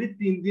থেকে বলি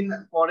 3 দিন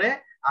পরে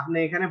আপনি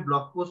এখানে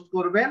ব্লগ পোস্ট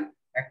করবেন।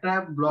 একটা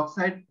ব্লগ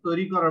সাইট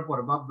তৈরি করার পর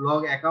বা ব্লগ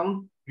অ্যাকাউন্ট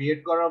ক্রিয়েট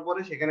করার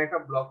পরে সেখানে একটা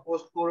ব্লগ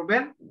পোস্ট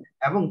করবেন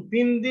এবং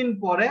 3 দিন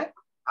পরে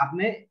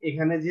আপনি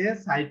এখানে যে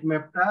সাইট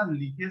ম্যাপটা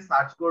লিখে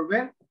সার্চ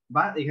করবেন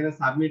বা এখানে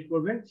সাবমিট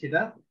করবেন,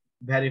 সেটা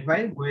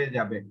ভেরিফাই হয়ে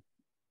যাবে।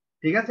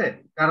 ঠিক আছে,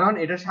 কারণ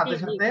এটার সাথে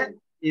সাথে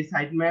এই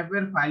সাইট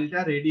ম্যাপের ফাইলটা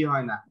রেডি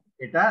হয় না,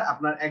 এটা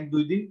আপনার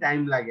 1-2 দিন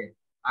টাইম লাগে।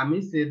 আমি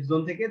সেফ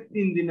জোন থেকে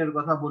 3 দিনের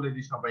কথা বলে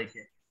দিই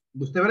সবাইকে,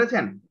 বুঝতে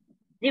পেরেছেন?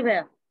 জি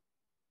ভাইয়া।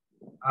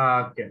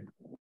 ওকে,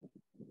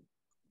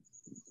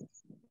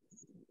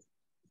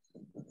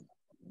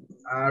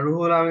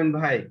 রুহুল আমিন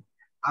ভাই,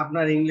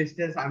 আপনার ইংলিশ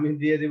টেস্ট আমি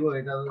দিয়ে দিব,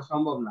 এটা তো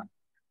সম্ভব না।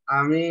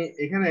 আমি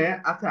এখানে,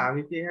 আচ্ছা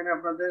আমি কি এখানে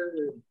আপনাদের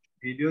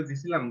ভিডিও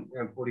দিছিলাম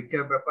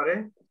পরীক্ষার ব্যাপারে?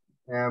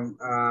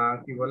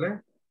 কি বলে,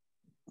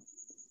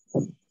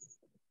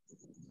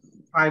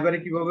 ফাইবারে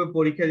কিভাবে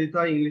পরীক্ষা দিতে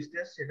হয় ইংলিশ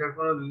টেস্ট, সেটার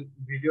কোনো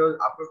ভিডিও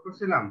আপলোড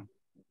করছিলাম?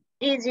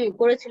 জি জি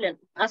করেছিলেন,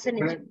 আছে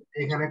নিচে।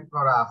 এখানে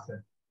করা আছে,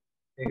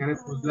 এখানে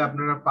খুঁজলে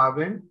আপনারা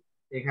পাবেন।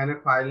 এখানে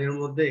ফাইলের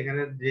মধ্যে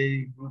এখানে যেই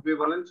গ্রুপে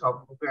বলেন সব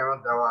গ্রুপে আমার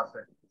দেওয়া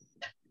আছে,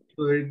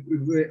 তো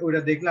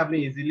ওইটা দেখলে আপনি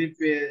ইজিলি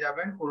পেয়ে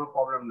যাবেন, কোনো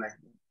প্রবলেম নাই।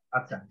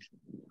 আচ্ছা,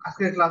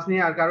 আজকের ক্লাস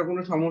নিয়ে আর কারো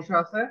কোনো সমস্যা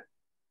আছে?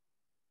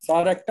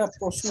 স্যার একটা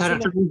প্রশ্ন স্যার ছিল।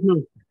 একটা প্রশ্ন।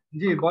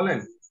 জি বলেন।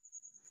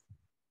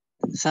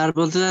 স্যার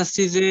বলতে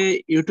চাচ্ছি যে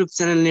ইউটিউব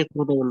চ্যানেল নিয়ে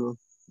কথা বলবো।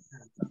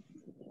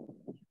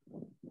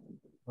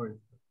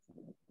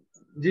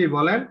 জি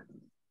বলেন।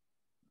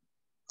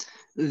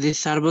 জি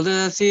স্যার বলতে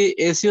চাচ্ছি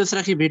এসইও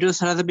ছাড়া কি ভিডিও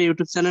ছাড়া যাবে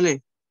ইউটিউব চ্যানেলে?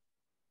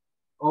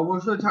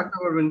 অবশ্যই ছাড়তে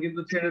পারবেন,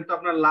 কিন্তু ছেড়ে তো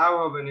আপনার লাভ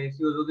হবে না।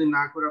 এসইও যদি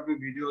না করে আপনি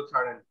ভিডিও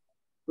ছাড়েন,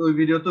 তো ওই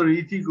ভিডিও তো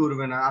রিচই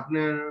করবে না,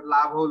 আপনার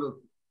লাভ হলো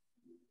কি?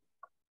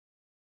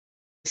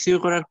 এসইও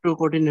করা একটু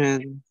কঠিন হয়ে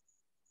যাবে।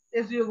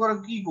 এসইও করা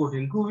কি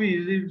কঠিন, খুবই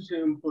ইজি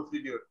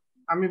প্রসিডিওর,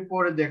 আমি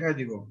পরে দেখাই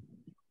দিব।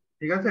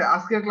 ঠিক আছে,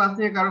 আজকের ক্লাস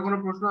নিয়ে কারো কোনো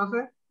প্রশ্ন আছে?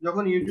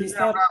 যখন জি ইউটিউবে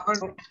স্যার, আমরা আবার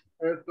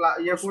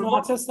ইয়ে প্রশ্ন করব।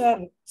 আছে স্যার।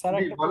 স্যার জি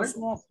একটা বলেন।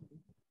 প্রশ্ন আছে।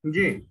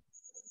 জি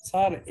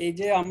স্যার এই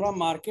যে আমরা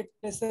মার্কেট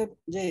প্লেসে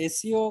যে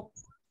এসইও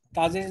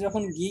কাজে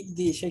যখন গিগ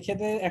দিই,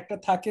 সেক্ষেত্রে একটা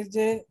থাকে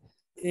যে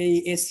এই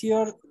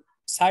এসইওর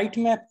সাইট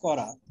ম্যাপ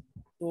করা।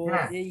 তো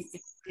হ্যাঁ,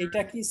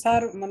 এইটা কি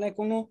স্যার মানে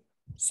কোনো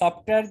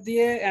সফটওয়্যার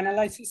দিয়ে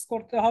অ্যানালাইসিস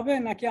করতে হবে,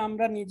 নাকি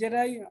আমরা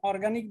নিজেরাই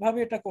অর্গানিক ভাবে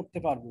এটা করতে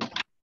পারবো?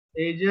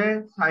 এই যে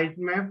site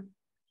map,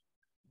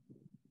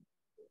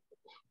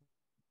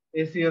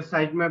 SEO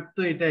site map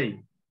তো এটাই।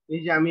 এই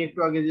যে আমি একটু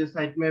আগে যে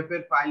সাইট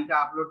ম্যাপের ফাইলটা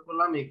আপলোড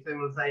করলাম,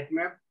 এক্সএমএল সাইট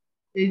ম্যাপ,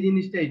 এই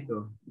জিনিসটাই তো।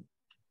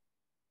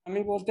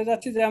 আমি বলতে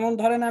চাচ্ছি, যেমন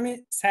ধরেন আমি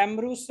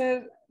স্যামরুসে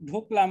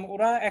ঢুকলাম,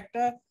 ওরা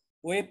একটা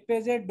ওয়েব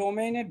পেজের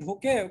ডোমেইনে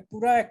ঢুকে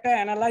পুরো একটা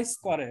অ্যানালাইজ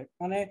করে,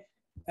 মানে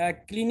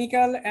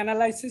ক্লিনিক্যাল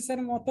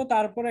অ্যানালাইসিসের মতো,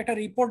 তারপর একটা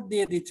রিপোর্ট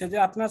দিয়ে দিচ্ছে যে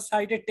আপনার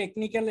সাইটে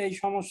টেকনিক্যাল এই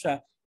সমস্যা,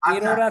 আচ্ছা,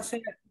 এরর আছে।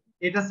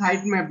 এটা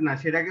সাইট ম্যাপ না,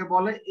 সেটাকে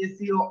বলে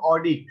এসইও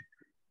অডিট।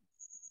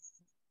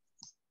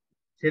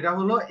 সেটা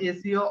হলো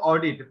এসইও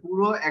অডিট,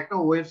 পুরো একটা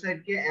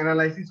ওয়েবসাইটকে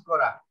অ্যানালাইসিস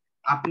করা।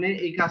 আপনি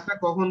এই কাজটা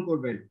কখন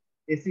করবেন?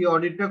 এসইও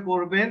অডিটটা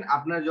করবেন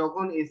আপনার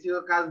যখন এসইও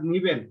কাজ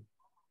নিবেন।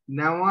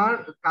 নেওয়ার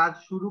কাজ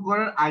শুরু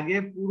করার আগে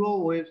পুরো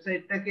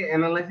ওয়েবসাইটটাকে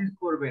অ্যানালাইসিস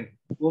করবেন,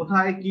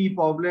 কোথায় কি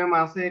প্রবলেম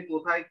আছে,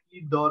 কোথায় কি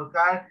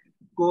দরকার,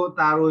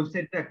 তার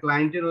ওয়েবসাইটটা,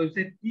 ক্লায়েন্টের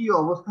ওয়েবসাইট কি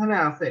অবস্থানে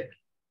আছে,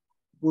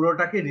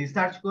 পুরোটাকে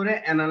রিসার্চ করে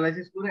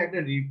অ্যানালাইসিস করে একটা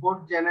রিপোর্ট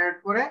জেনারেট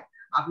করে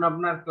আপনি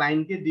আপনার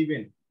ক্লায়েন্টকে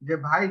দিবেন যে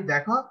ভাই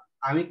দেখো,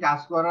 আমি কাজ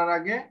করার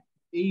আগে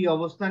এই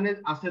অবস্থানে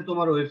আছে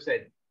তোমার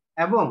ওয়েবসাইট,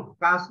 এবং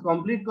কাজ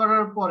কমপ্লিট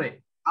করার পরে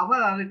আবার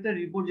আরেকটা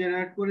রিপোর্ট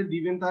জেনারেট করে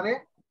দিবেন তারে,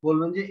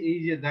 বলবেন যে এই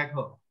যে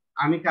দেখো,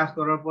 আমি কাজ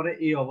করার পরে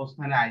এই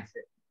অবস্থানে আইছে।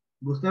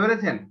 বুঝতে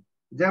পেরেছেন?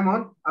 যেমন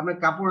আপনি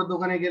কাপড়ের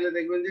দোকানে গেলে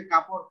দেখবেন যে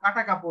কাপড়,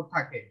 কাটা কাপড়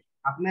থাকে,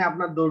 আপনি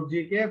আপনার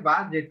দর্জিকে বা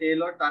যে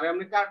টেইলর তারে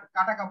আপনি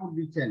কাটা কাপড়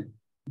দিচ্ছেন,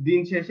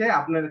 দিন শেষে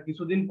আপনার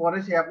কিছুদিন পরে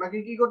সে আপনাকে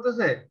কি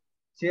করতেছে,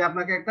 সে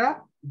আপনাকে একটা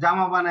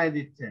জামা বানায়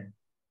দিচ্ছে।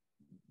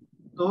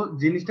 তো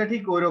জিনিসটা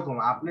ঠিক ওই রকম,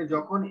 আপনি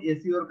যখন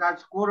এসইওর কাজ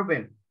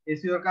করবেন,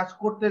 এসইওর কাজ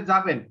করতে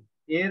যাবেন,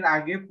 এর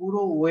আগে পুরো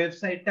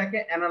ওয়েবসাইটটাকে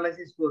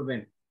অ্যানালাইসিস করবেন,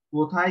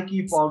 কোথায় কি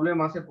প্রবলেম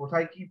আছে,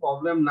 কোথায় কি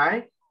প্রবলেম নাই,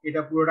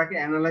 এটা পুরোটাকে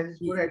অ্যানালাইসিস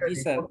করে একটা জি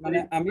স্যার, রিপোর্ট মানে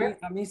তৈরি আমি করবেন।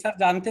 আমি স্যার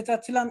জানতে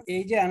চাচ্ছিলাম,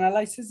 এই যে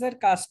অ্যানালাইসিসের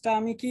কাজটা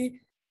আমি কি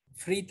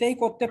ফ্রিতেই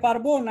করতে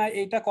পারবো, না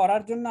এটা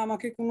করার জন্য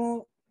আমাকে কোনো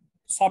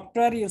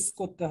সফটওয়্যার ইউজ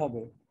করতে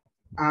হবে?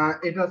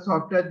 এটা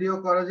সফটওয়্যার দিয়েও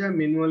করা যায়,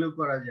 ম্যানুয়ালিও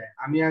করা যায়।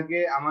 আমি আগে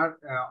আমার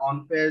on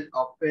page,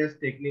 of page,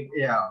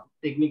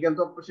 technical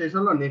তো শেষ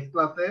হলো, নেক্সট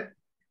ক্লাসে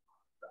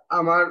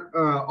আমার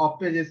অফ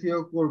পেজ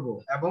এসইও করব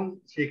এবং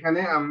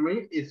সেখানে আমি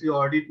এসইও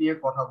অডিট নিয়ে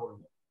কথা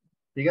বলবো।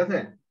 ঠিক আছে,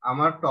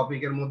 আমার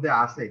টপিকের মধ্যে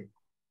আছে।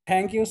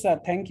 Thank you sir,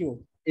 thank you.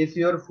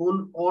 এসইওর full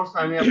course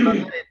আমি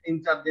আপনাদের এই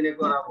 3-4 দিনে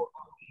করাবো।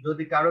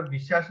 যদি কারো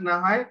বিশ্বাস না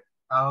হয়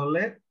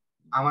তাহলে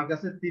আমার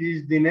কাছে 30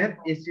 দিনের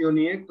এসইও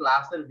নিয়ে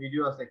ক্লাসের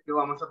ভিডিও আছে, কেউ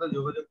আমার সাথে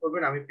যোগাযোগ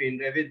করবেন, আমি পেন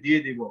ড্রাইভে দিয়ে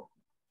দিব।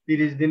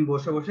 30 দিন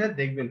বসে বসে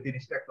দেখবেন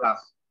 30টা ক্লাস।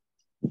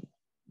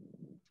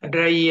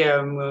 এটা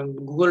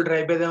গুগল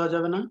ড্রাইভে দেওয়া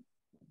যাবে না?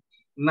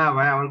 না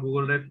ভাই, আমার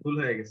গুগল ড্রাইভ ফুল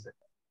হয়ে গেছে।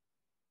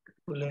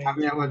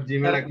 আমি আমার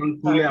জিমেল অ্যাকাউন্ট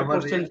খুলে আবার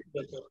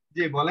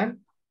জি বলেন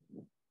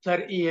স্যার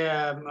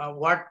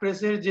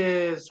ওয়ার্ডপ্রেসের যে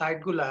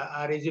সাইটগুলা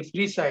আর এই যে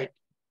ফ্রি সাইট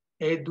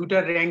এই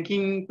দুটার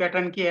র্যাঙ্কিং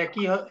প্যাটার্ন কি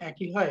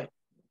একই হয়?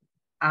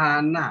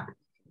 না,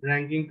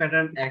 র্যাঙ্কিং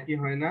প্যাটার্ন একই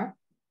হয় না।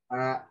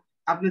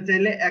 আপনি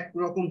চাইলে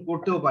একরকম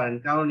করতেও পারেন,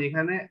 কারণ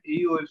এখানে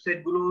এই ওয়েবসাইট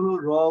গুলো হলো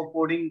র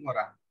কোডিং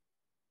করা,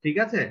 ঠিক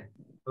আছে,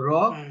 র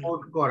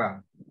কোড করা।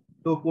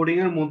 তো কোডিং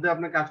এর মধ্যে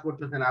আপনি কাজ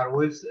করতেছেন। আর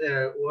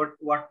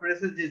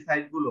ওয়ার্ডপ্রেসের যে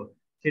সাইট গুলো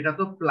সেটা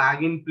তো প্লাগ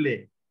ইন প্লে,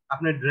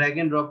 আপনি ড্র্যাগ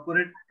এন্ড ড্রপ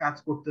করে কাজ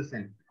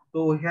করতেছেন। তো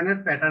ওইখানের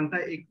প্যাটার্নটা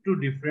একটু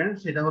ডিফারেন্ট।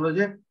 সেটা হলো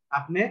যে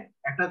আপনি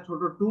একটা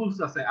ছোট টুলস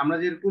আছে, আমরা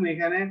যেরকম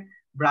এখানে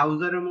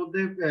ব্রাউজারের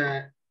মধ্যে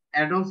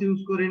অ্যাডঅনস ইউজ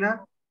করি না,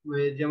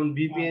 যেমন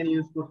ভিপিএন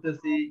ইউজ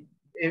করতেছি,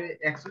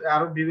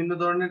 আরো বিভিন্ন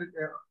ধরনের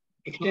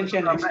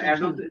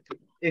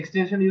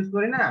এক্সটেনশন ইউজ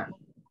করি না।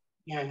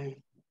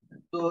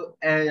 তো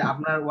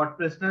আপনার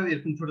ওয়ার্ডপ্রেসটা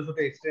এরকম ছোট ছোট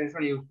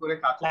এক্সটেনশন ইউজ করে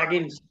কাজ করে,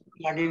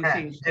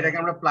 এটাকে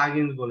আমরা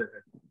প্লাগইনস বলে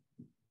থাকি।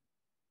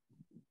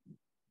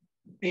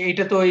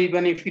 এটা তো ওই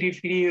মানে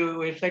ফ্রি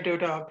ওয়েবসাইটে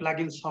ওটা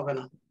প্লাগইনস হবে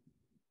না।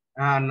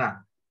 না।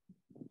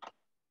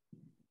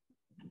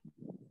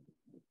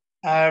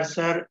 আর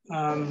স্যার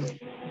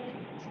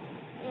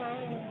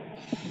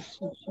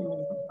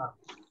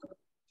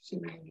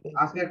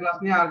আজকের ক্লাস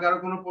নিয়ে আর কারো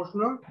কোনো প্রশ্ন?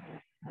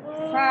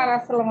 স্যার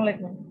আসসালামু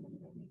আলাইকুম।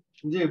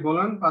 জি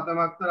বলেন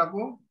ফাতেমা আক্তার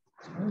আপু।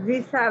 জি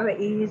স্যার,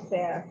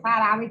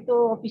 স্যার আমি তো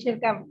অফিসের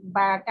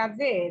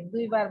কাজে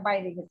 2 বার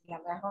বাইরে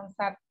গেছিলাম, এখন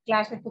স্যার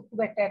ক্লাসে তো খুব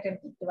একটা অ্যাটেন্ড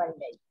করতে পারি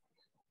নাই।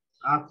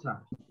 আচ্ছা,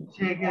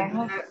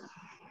 সেক্ষেত্রে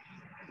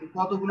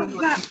কতগুলো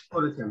ক্লাস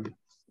করেছেন?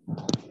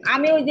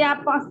 আমি ওই যে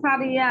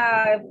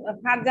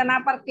ফারজানা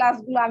আপার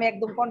ক্লাসগুলো আমি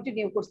একদম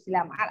কন্টিনিউ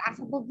করছিলাম, আর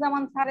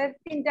আসাদুজ্জামান স্যারের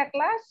 3টা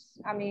ক্লাস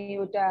আমি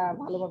ওটা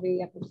ভালোভাবে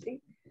করছি,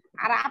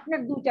 আর আপনার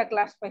 2টা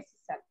ক্লাস পাইছি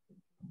স্যার।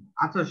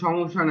 আচ্ছা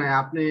সমস্যা নাই,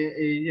 আপনি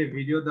এই যে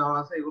ভিডিও দেওয়া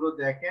আছে এগুলো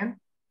দেখেন।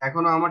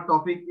 এখনো আমার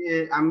টপিক,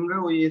 আমরা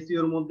ওই এসইও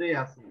এর মধ্যেই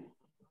আছি,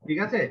 ঠিক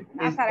আছে?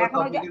 স্যার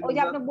এখন ওই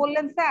যে আপনি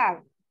বললেন স্যার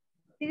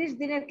 30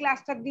 দিনের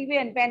ক্লাসটা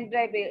দিবেন পেন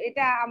ড্রাইভে,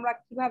 এটা আমরা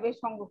কিভাবে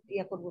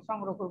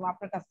সংগ্রহ করব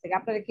আপনার কাছ থেকে?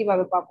 আপনারা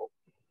কিভাবে পাবো?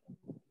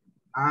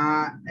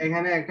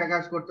 এখানে একটা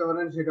কাজ করতে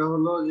পারেন, সেটা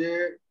হলো যে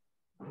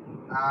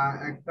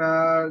একটা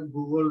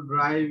গুগল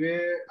ড্রাইভে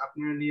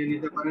আপনারা নিয়ে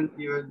নিতে পারেন।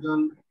 কেউ একজন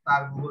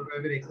তার গুগল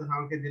ড্রাইভের অ্যাক্সেস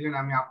আমাকে দিলেন,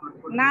 আমি আপলোড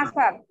করে না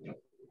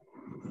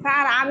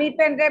স্যার, আমি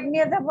পেন ড্রাইভ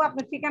নিয়ে যাব,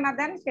 আপনি ঠিকানা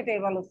দেন,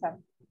 সেটাই ভালো স্যার।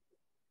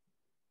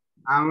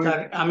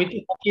 আমি তো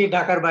থাকি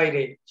ঢাকার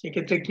বাইরে,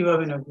 সেক্ষেত্রে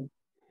কিভাবে নেব?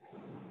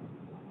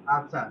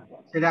 আচ্ছা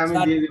সেটা আমি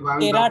দিয়ে দিব।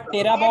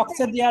 টেরা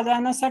বক্সে দেওয়া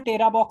যায় না স্যার?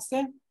 টেরা বক্সে?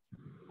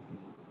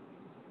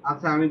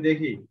 আচ্ছা আমি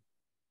দেখি,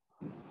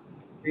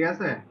 ঠিক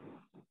আছে।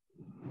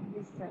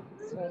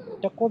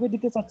 এটা কবে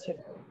দিতে চাচ্ছেন?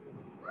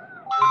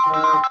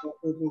 এটা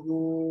কতটুকু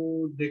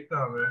দেখতে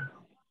হবে।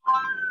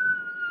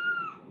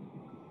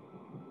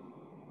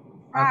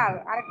 স্যার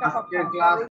আরেকটা কথা, আজকের ক্লাস